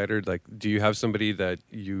ghostwriter? Like, do you have somebody that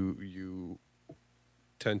you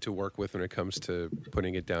tend to work with when it comes to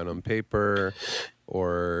putting it down on paper,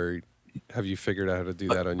 or have you figured out how to do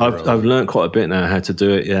that on your own? I've learned quite a bit now how to do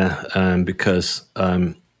it. Yeah, because.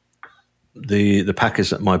 The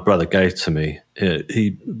package that my brother gave to me,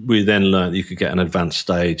 we then learned you could get an advanced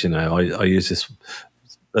stage. You know, I use this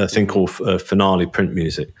thing called finale print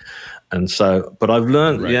music, and so. But I've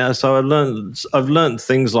learned, So I've learned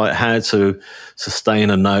things like how to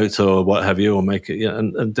sustain a note or what have you, or make it,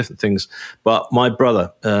 and different things. But my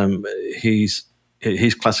brother, he's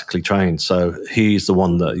classically trained, so he's the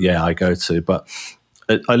one that I go to. But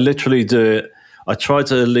I literally do it. I try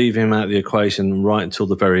to leave him out of the equation right until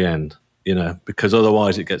the very end. You know, because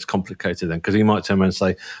otherwise it gets complicated then, because he might turn around and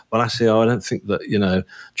say, well, actually, I don't think that, you know,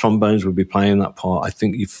 trombones would be playing that part. I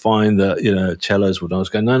think you find that, you know, cellos would. I was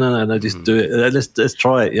going, no, just do it. Let's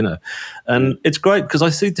try it, you know. And it's great because I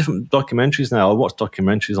see different documentaries now. I watch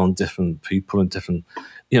documentaries on different people and different,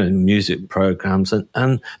 you know, music programs.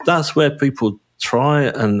 And that's where people try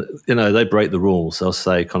and, you know, they break the rules. They'll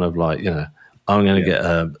say kind of like, you know, I'm going to get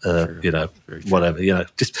you know, whatever, you know,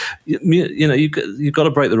 just, you know, you've got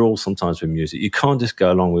to break the rules sometimes with music. You can't just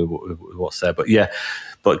go along with what's there. But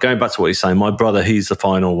going back to what you're saying, my brother, he's the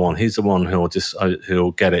final one. He's the one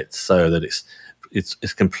who'll get it so that it's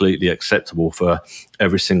completely acceptable for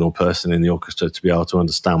every single person in the orchestra to be able to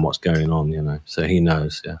understand what's going on, you know. So he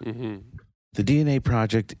knows, yeah. Mm-hmm. The DNA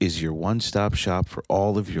Project is your one-stop shop for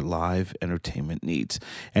all of your live entertainment needs.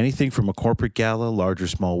 Anything from a corporate gala, large or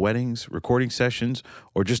small weddings, recording sessions,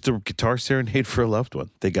 or just a guitar serenade for a loved one,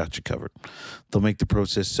 they got you covered. They'll make the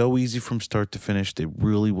process so easy from start to finish, they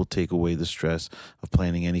really will take away the stress of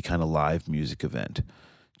planning any kind of live music event.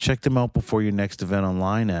 Check them out before your next event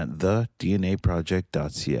online at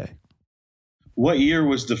thednaproject.ca. What year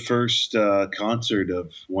was the first concert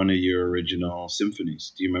of one of your original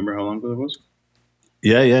symphonies? Do you remember how long ago it was?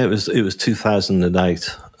 Yeah. It was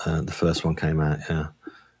 2008. The first one came out. Yeah.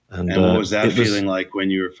 And what was that feeling like when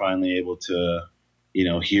you were finally able to,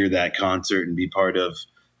 hear that concert and be part of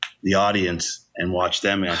the audience and watch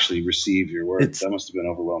them actually receive your work? That must have been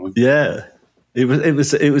overwhelming. Yeah, it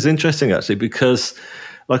was interesting actually, because,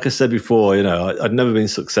 like I said before, I'd never been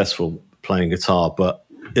successful playing guitar, but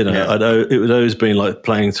it would always been like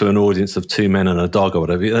playing to an audience of two men and a dog or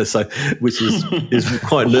whatever, so which is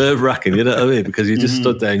quite nerve-wracking, you know what I mean? Because you just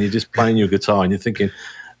stood there and you're just playing your guitar and you're thinking,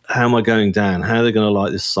 how am I going down? How are they going to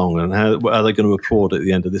like this song? And how are they going to applaud at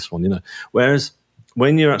the end of this one, Whereas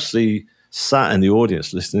when you're actually sat in the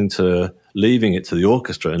audience listening to, leaving it to the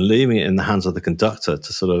orchestra and leaving it in the hands of the conductor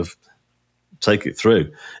to sort of take it through,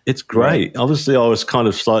 it's great. Right. Obviously, I was kind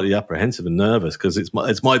of slightly apprehensive and nervous because it's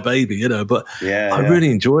my baby, but I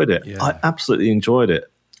really enjoyed it. Yeah. I absolutely enjoyed it.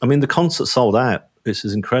 I mean, the concert sold out, which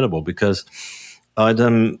is incredible, because I'd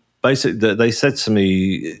basically, they said to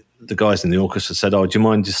me, the guys in the orchestra said, "Oh, do you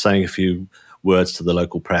mind just saying a few words to the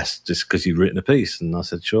local press just because you've written a piece?" And I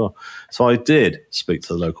said, "Sure." So I did speak to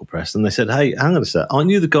the local press, and they said, "Hey, hang on a sec,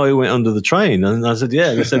 aren't you the guy who went under the train?" And I said,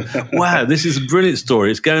 "Yeah." And they said, "Wow, this is a brilliant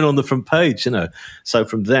story. It's going on the front page, So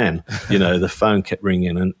from then, the phone kept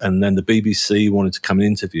ringing, and then the BBC wanted to come and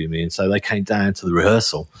interview me, and so they came down to the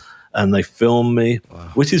rehearsal and they filmed me,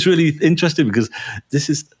 which is really interesting because this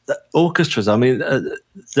is orchestras. I mean,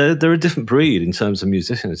 they're a different breed in terms of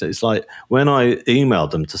musicians. It's like when I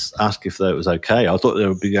emailed them to ask if it was okay, I thought they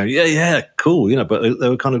would be going, yeah, cool, but they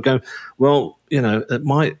were kind of going, well, it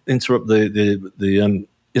might interrupt the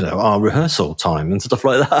our rehearsal time and stuff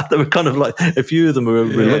like that. They were kind of like, a few of them were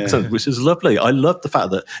reluctant, which is lovely. I love the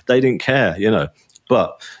fact that they didn't care,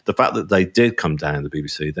 But the fact that they did come down, the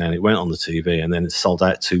BBC, then it went on the TV and then it sold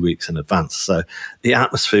out 2 weeks in advance. So the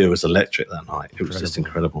atmosphere was electric that night. It was just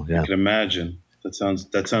incredible. Yeah, I can imagine. That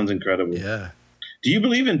sounds incredible. Yeah. Do you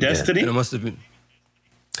believe in destiny? Yeah. It must have been.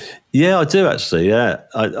 Yeah, I do actually. Yeah,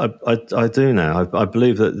 I do now. I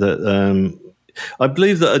believe that I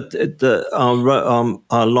believe that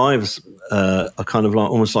our lives are kind of like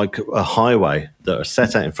almost like a highway that are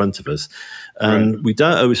set out in front of us, and we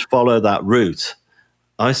don't always follow that route.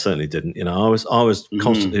 I certainly didn't. I was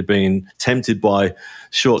constantly being tempted by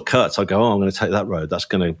shortcuts. I go, I'm going to take that road. That's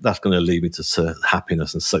going to lead me to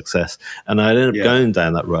happiness and success. And I ended up going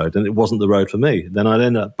down that road, and it wasn't the road for me. Then I'd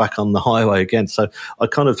end up back on the highway again. So I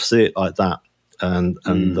kind of see it like that. And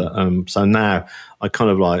so now I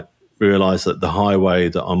kind of like realize that the highway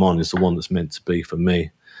that I'm on is the one that's meant to be for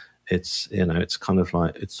me. It's it's kind of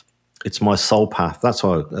like it's my soul path. That's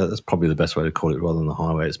probably the best way to call it, rather than the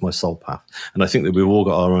highway. It's my soul path. And I think that we've all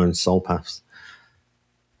got our own soul paths.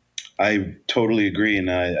 I totally agree. And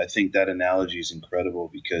I think that analogy is incredible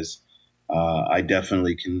because I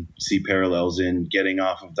definitely can see parallels in getting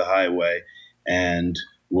off of the highway and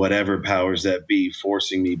whatever powers that be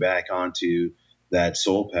forcing me back onto that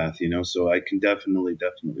soul path, So I can definitely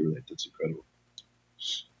relate. That's incredible.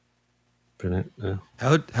 Brilliant. Yeah.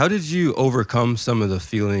 How did you overcome some of the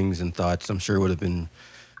feelings and thoughts? I'm sure it would have been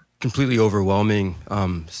completely overwhelming,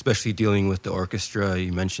 especially dealing with the orchestra.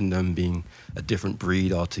 You mentioned them being a different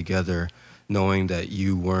breed altogether, knowing that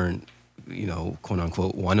you weren't, quote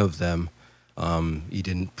unquote, one of them.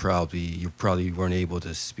 You probably weren't able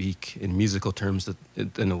to speak in musical terms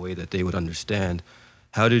in a way that they would understand.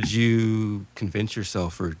 How did you convince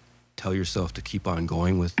yourself or tell yourself to keep on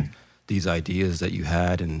going with these ideas that you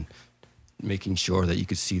had and making sure that you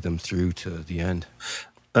could see them through to the end?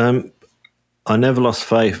 I never lost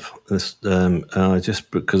faith. Just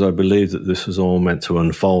because I believed that this was all meant to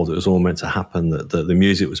unfold. It was all meant to happen, that the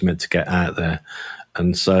music was meant to get out there.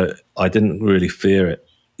 And so I didn't really fear it.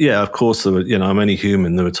 Yeah, of course, there were, I'm only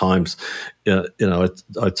human. There were times, I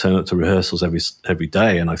turn up to rehearsals every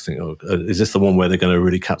day and I think, oh, is this the one where they're going to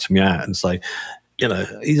really catch me out and say, he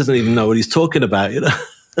doesn't even know what he's talking about,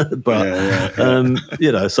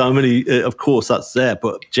 But, so many, of course that's there.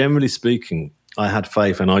 But generally speaking, I had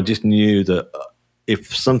faith and I just knew that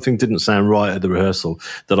if something didn't sound right at the rehearsal,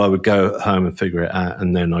 that I would go home and figure it out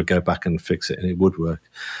and then I'd go back and fix it and it would work.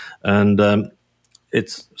 And,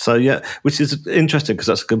 it's so yeah, which is interesting because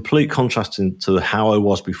that's a complete contrast to how I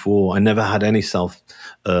was before. I never had any self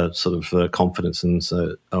confidence, and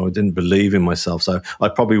so I didn't believe in myself. So I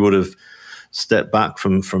probably would have stepped back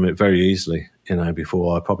from it very easily.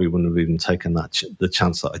 Before I probably wouldn't have even taken the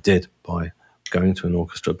chance that I did by going to an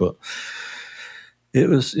orchestra. But it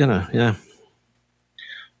was, yeah.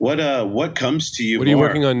 What comes to you? What are you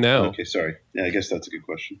working on now? Okay, sorry. Yeah, I guess that's a good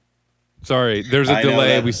question. Sorry, there's a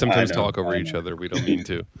delay. We sometimes I know, talk over each other. We don't mean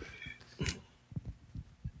to.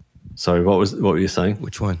 Sorry, what were you saying?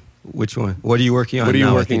 Which one? What are you working on now? What are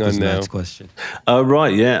you working I think on now? Matt's question.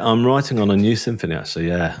 Right, yeah. I'm writing on a new symphony, actually,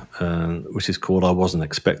 yeah, which is called I Wasn't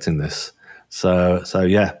Expecting This. So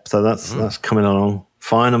that's coming along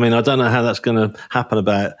fine. I mean, I don't know how that's going to happen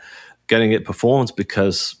about getting it performed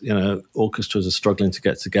because, orchestras are struggling to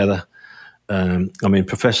get together. I mean,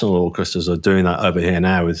 professional orchestras are doing that over here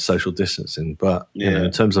now with social distancing, but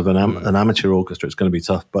in terms of an amateur orchestra, it's going to be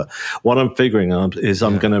tough. But what I'm figuring out is I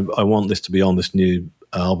want this to be on this new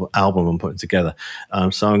album I'm putting together.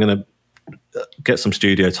 So I'm going to get some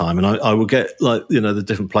studio time, and I will get the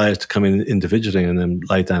different players to come in individually and then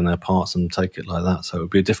lay down their parts and take it like that. So it would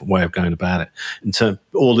be a different way of going about it. In terms,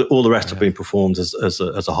 all the rest have been performed as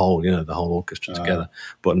a whole, the whole orchestra together.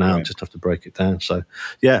 But now I just have to break it down. So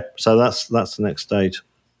so that's the next stage.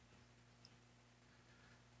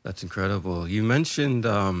 That's incredible. You mentioned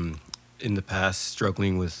in the past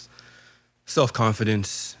struggling with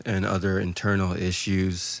self-confidence and other internal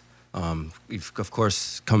issues. You've, of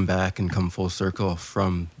course, come back and come full circle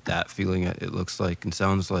from that feeling, it looks like and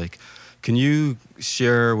sounds like. Can you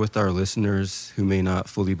share with our listeners who may not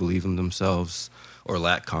fully believe in themselves or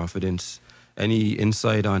lack confidence any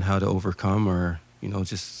insight on how to overcome or,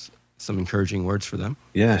 just some encouraging words for them?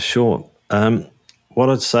 Yeah, sure. What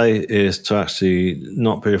I'd say is to actually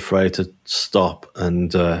not be afraid to stop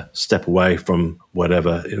and step away from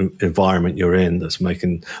whatever environment you're in that's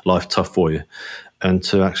making life tough for you. And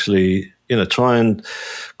to actually, try and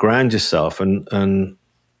ground yourself and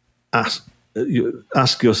ask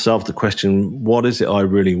yourself the question: what is it I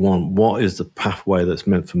really want? What is the pathway that's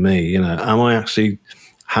meant for me? Am I actually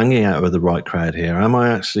hanging out with the right crowd here? Am I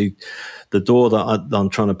actually the door that I'm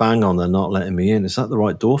trying to bang on? They're not letting me in. Is that the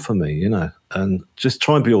right door for me? And just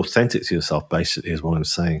try and be authentic to yourself. Basically, is what I'm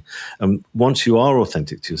saying. And once you are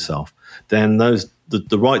authentic to yourself, then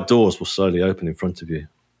the right doors will slowly open in front of you,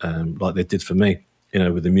 like they did for me.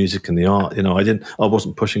 With the music and the art, I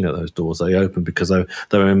wasn't pushing at those doors. They opened because they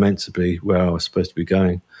were meant to be where I was supposed to be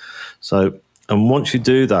going. So, and once you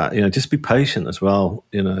do that, just be patient as well.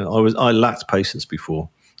 I lacked patience before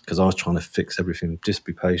because I was trying to fix everything. Just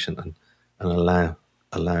be patient and allow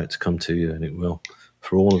it to come to you, and it will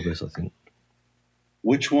for all of us, I think.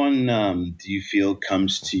 Which one do you feel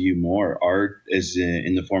comes to you more? Art as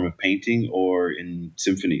in the form of painting or in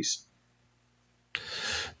symphonies?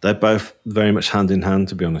 They're both very much hand in hand,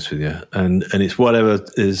 to be honest with you. And it's whatever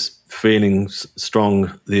is feeling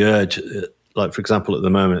strong, the urge. Like, for example, at the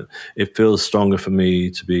moment, it feels stronger for me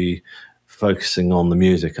to be focusing on the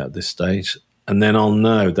music at this stage. And then I'll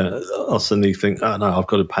know that I'll suddenly think, oh, no, I've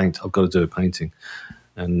got to paint. I've got to do a painting.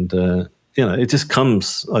 And, it just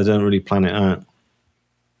comes. I don't really plan it out.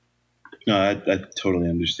 No, I totally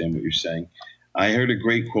understand what you're saying. I heard a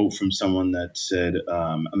great quote from someone that said,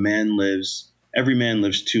 every man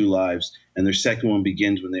lives two lives, and their second one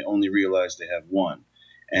begins when they only realize they have one.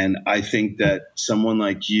 And I think that someone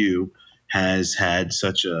like you has had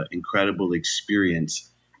such an incredible experience.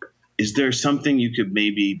 Is there something you could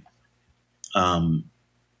maybe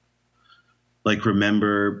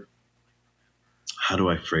remember? How do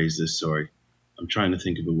I phrase this? Sorry. I'm trying to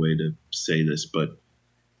think of a way to say this, but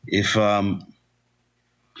if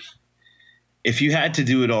you had to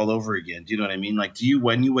do it all over again, do you know what I mean? Like,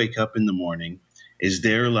 when you wake up in the morning, is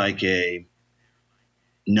there like a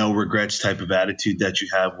no regrets type of attitude that you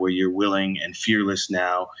have where you're willing and fearless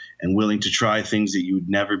now and willing to try things that you'd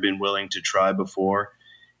never been willing to try before?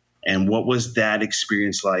 And what was that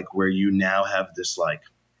experience like where you now have this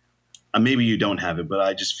maybe you don't have it, but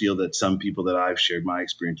I just feel that some people that I've shared my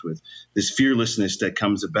experience with, this fearlessness that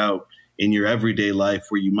comes about in your everyday life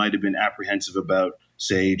where you might have been apprehensive about,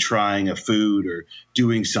 say, trying a food or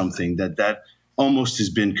doing something, that almost has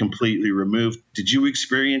been completely removed. Did you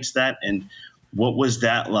experience that? And what was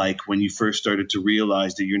that like when you first started to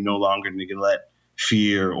realize that you're no longer going to let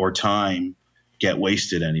fear or time get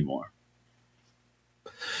wasted anymore?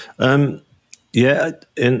 In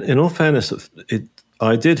all fairness,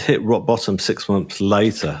 I did hit rock bottom 6 months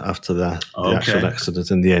later after that, the actual accident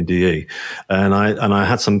in the NDE, and I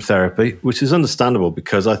had some therapy, which is understandable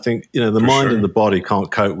because I think the mind and the body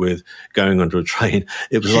can't cope with going under a train.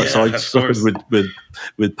 It was like so I suffered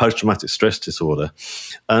with post traumatic stress disorder,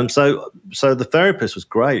 so the therapist was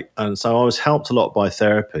great, and so I was helped a lot by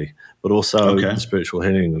therapy, but also the spiritual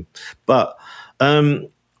healing. But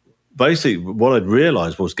basically, what I'd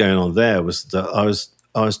realised was going on there was that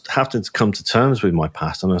I was having to come to terms with my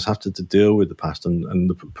past, and I was having to deal with the past and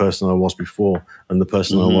the person I was before and the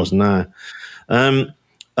person I was now. And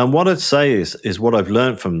what I'd say is what I've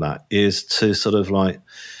learned from that is to sort of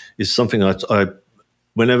is something I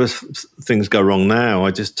whenever things go wrong now,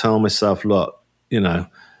 I just tell myself, look,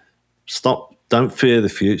 stop. Don't fear the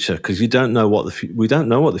future because you don't know we don't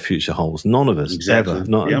know what the future holds. None of us ever. You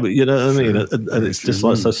know what I mean? And it's just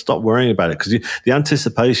so stop worrying about it because the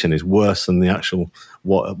anticipation is worse than the actual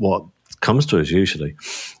what comes to us usually.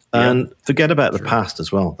 And forget about the past as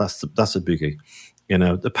well. That's a biggie.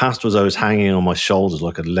 The past was always hanging on my shoulders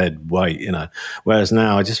like a lead weight. Whereas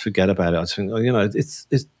now I just forget about it. I think,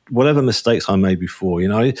 it's whatever mistakes I made before.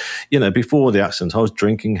 Before the accident, I was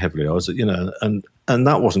drinking heavily. I was, and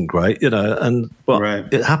that wasn't great,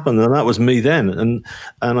 but it happened, and that was me then. And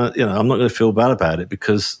I'm not going to feel bad about it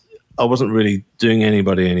because I wasn't really doing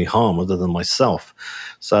anybody any harm other than myself.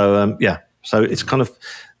 So so it's kind of.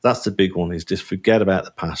 That's the big one, is just forget about the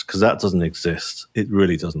past because that doesn't exist. It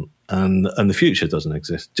really doesn't. And the future doesn't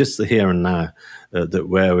exist. Just the here and now, that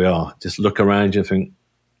where we are. Just look around you and think,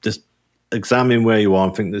 just examine where you are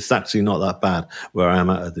and think it's actually not that bad where I am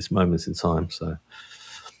at this moment in time. So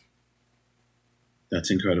that's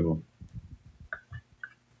incredible.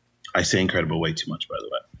 I say incredible way too much, by the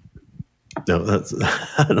way. No, that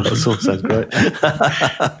all sounds great.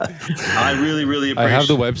 I really, really appreciate I have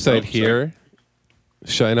the website here.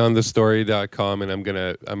 shineonthestory.com, and I'm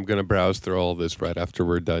gonna browse through all this right after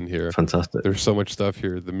we're done here. Fantastic. There's so much stuff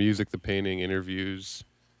here: the music, the painting, interviews,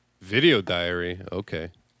 video diary. Okay,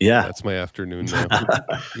 that's my afternoon now.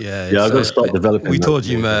 I've got to start developing. We told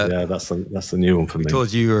you, Matt. Yeah, that's the new one for me. We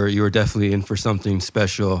told you you were definitely in for something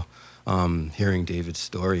special. Hearing David's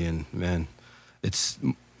story, and man, it's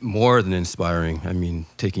more than inspiring. I mean,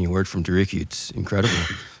 taking a word from Deriki, it's incredible.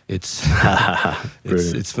 It's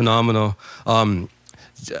it's phenomenal.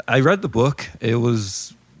 I read the book. It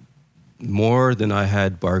was more than I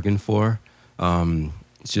had bargained for.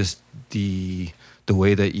 Just the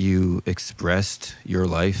way that you expressed your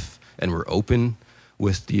life and were open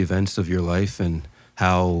with the events of your life, and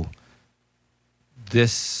how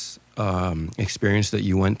this experience that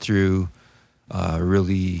you went through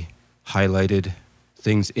really highlighted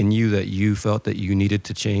things in you that you felt that you needed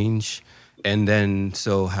to change. And then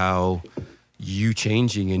so how you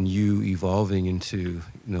changing and you evolving into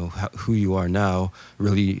who you are now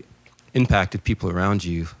really impacted people around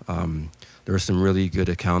you. There were some really good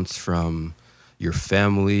accounts from your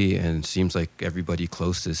family, and it seems like everybody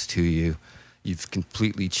closest to you. You've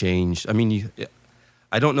completely changed. I mean,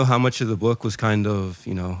 I don't know how much of the book was kind of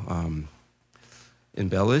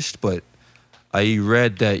embellished, but I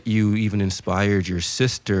read that you even inspired your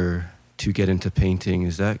sister to get into painting.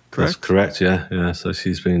 Is that correct? That's correct, yeah. So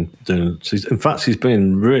she's been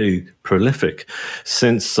been really prolific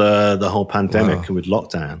since the whole pandemic with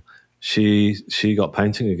lockdown. She got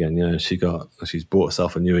painting again, she's bought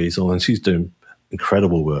herself a new easel and she's doing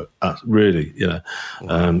incredible work. Really,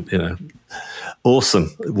 awesome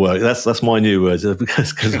work. That's my new word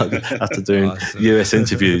because after doing US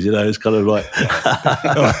interviews, it's kind of like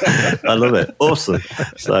I love it. Awesome.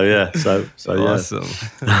 So awesome.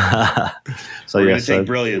 We're gonna take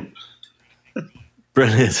brilliant.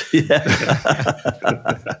 Brilliant. Yeah.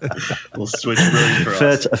 We'll switch brilliant for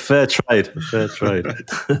us. A fair trade.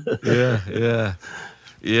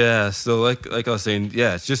 Yeah. So like I was saying,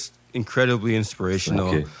 it's just incredibly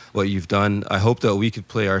inspirational what you've done. I hope that we could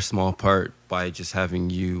play our small part by just having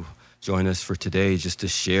you join us for today, just to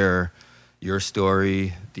share your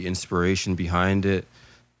story, the inspiration behind it,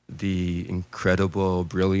 the incredible,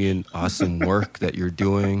 brilliant, awesome work that you're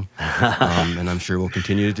doing, and I'm sure we'll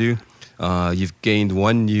continue to do. You've gained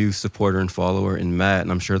one new supporter and follower in Matt,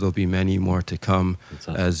 and I'm sure there'll be many more to come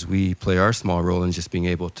as we play our small role in just being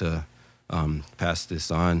able to pass this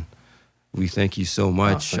on. We thank you so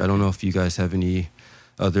much. I don't know if you guys have any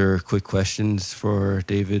other quick questions for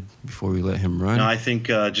David before we let him run. No, I think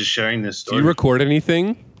just sharing this story. Do you record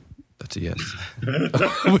anything? That's a yes.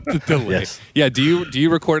 With the delay. Yes. Yeah. Do you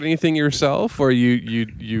record anything yourself, or you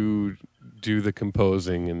do the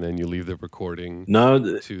composing and then you leave the recording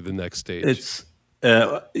to the next stage?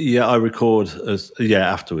 Yeah, I record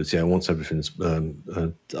afterwards. Yeah, once everything's,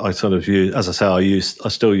 I sort of use, as I say, I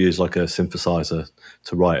still use like a synthesizer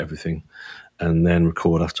to write everything, and then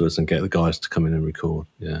record afterwards and get the guys to come in and record.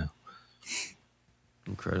 Yeah.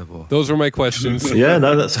 Incredible. Those were my questions. Yeah,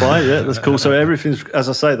 no, that's fine. Yeah, that's cool. So everything's, as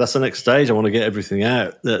I say, that's the next stage. I want to get everything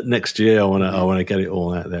out. Next year, I want to get it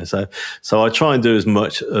all out there. So I try and do as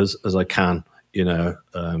much as I can.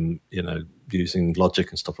 Using Logic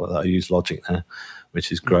and stuff like that. I use Logic now,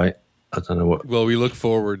 which is great. I don't know what. Well, we look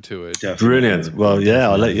forward to it. Definitely. Brilliant. Well, yeah,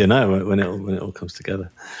 I'll let you know when it all comes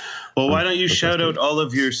together. Well, why don't you shout out all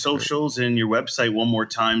of your socials and your website one more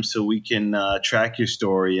time so we can track your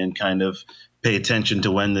story and kind of pay attention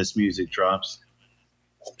to when this music drops?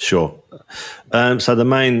 Sure. So the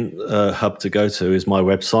main hub to go to is my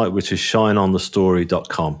website, which is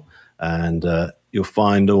shineonthestory.com. And you'll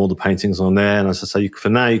find all the paintings on there. And as I say, for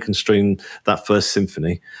now, you can stream that first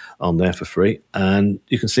symphony on there for free. And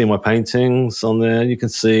you can see my paintings on there. You can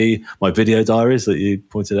see my video diaries that you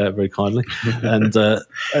pointed out very kindly. And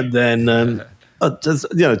then just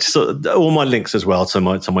all my links as well to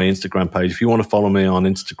my Instagram page. If you want to follow me on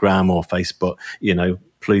Instagram or Facebook,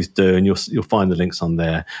 please do, and you'll find the links on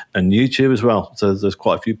there, and YouTube as well. So there's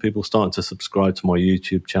quite a few people starting to subscribe to my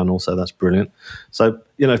YouTube channel, so that's brilliant. So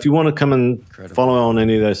if you want to come and follow on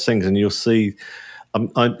any of those things, and you'll see,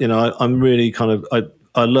 I'm really kind of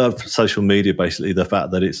I love social media. Basically, the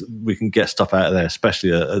fact that we can get stuff out of there,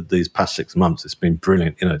 especially these past 6 months, it's been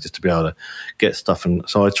brilliant. Just to be able to get stuff, and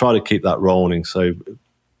so I try to keep that rolling. So.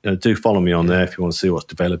 Do follow me on there if you want to see what's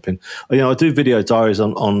developing. I do video diaries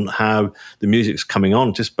on how the music's coming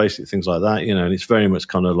on, just basic things like that. And it's very much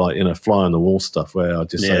kind of like fly on the wall stuff where I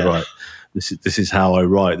just say, right, this is how I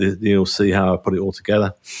write. You'll see how I put it all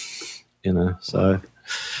together. So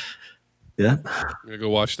yeah, I'm gonna go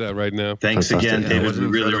watch that right now. Thanks Fantastic. again, David. We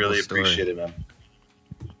really, really story. appreciate it, man.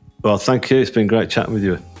 Well, thank you. It's been great chatting with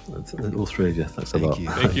you, all three of you. Thanks a lot.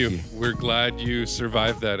 Thank you. We're glad you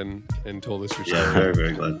survived that and told us your story. Yeah, very,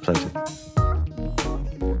 very glad. Pleasure.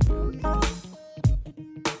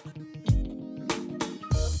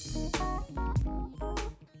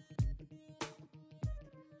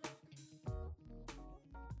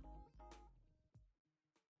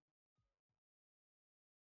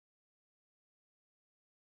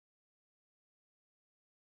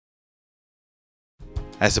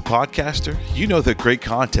 As a podcaster, you know that great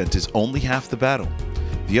content is only half the battle.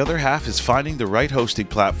 The other half is finding the right hosting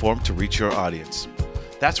platform to reach your audience.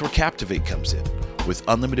 That's where Captivate comes in. With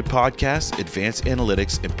unlimited podcasts, advanced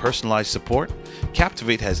analytics, and personalized support,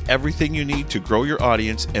 Captivate has everything you need to grow your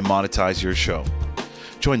audience and monetize your show.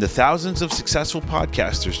 Join the thousands of successful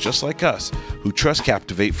podcasters just like us who trust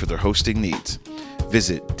Captivate for their hosting needs.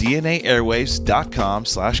 Visit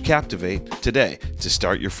dnaairwaves.com/captivate today to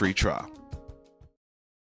start your free trial.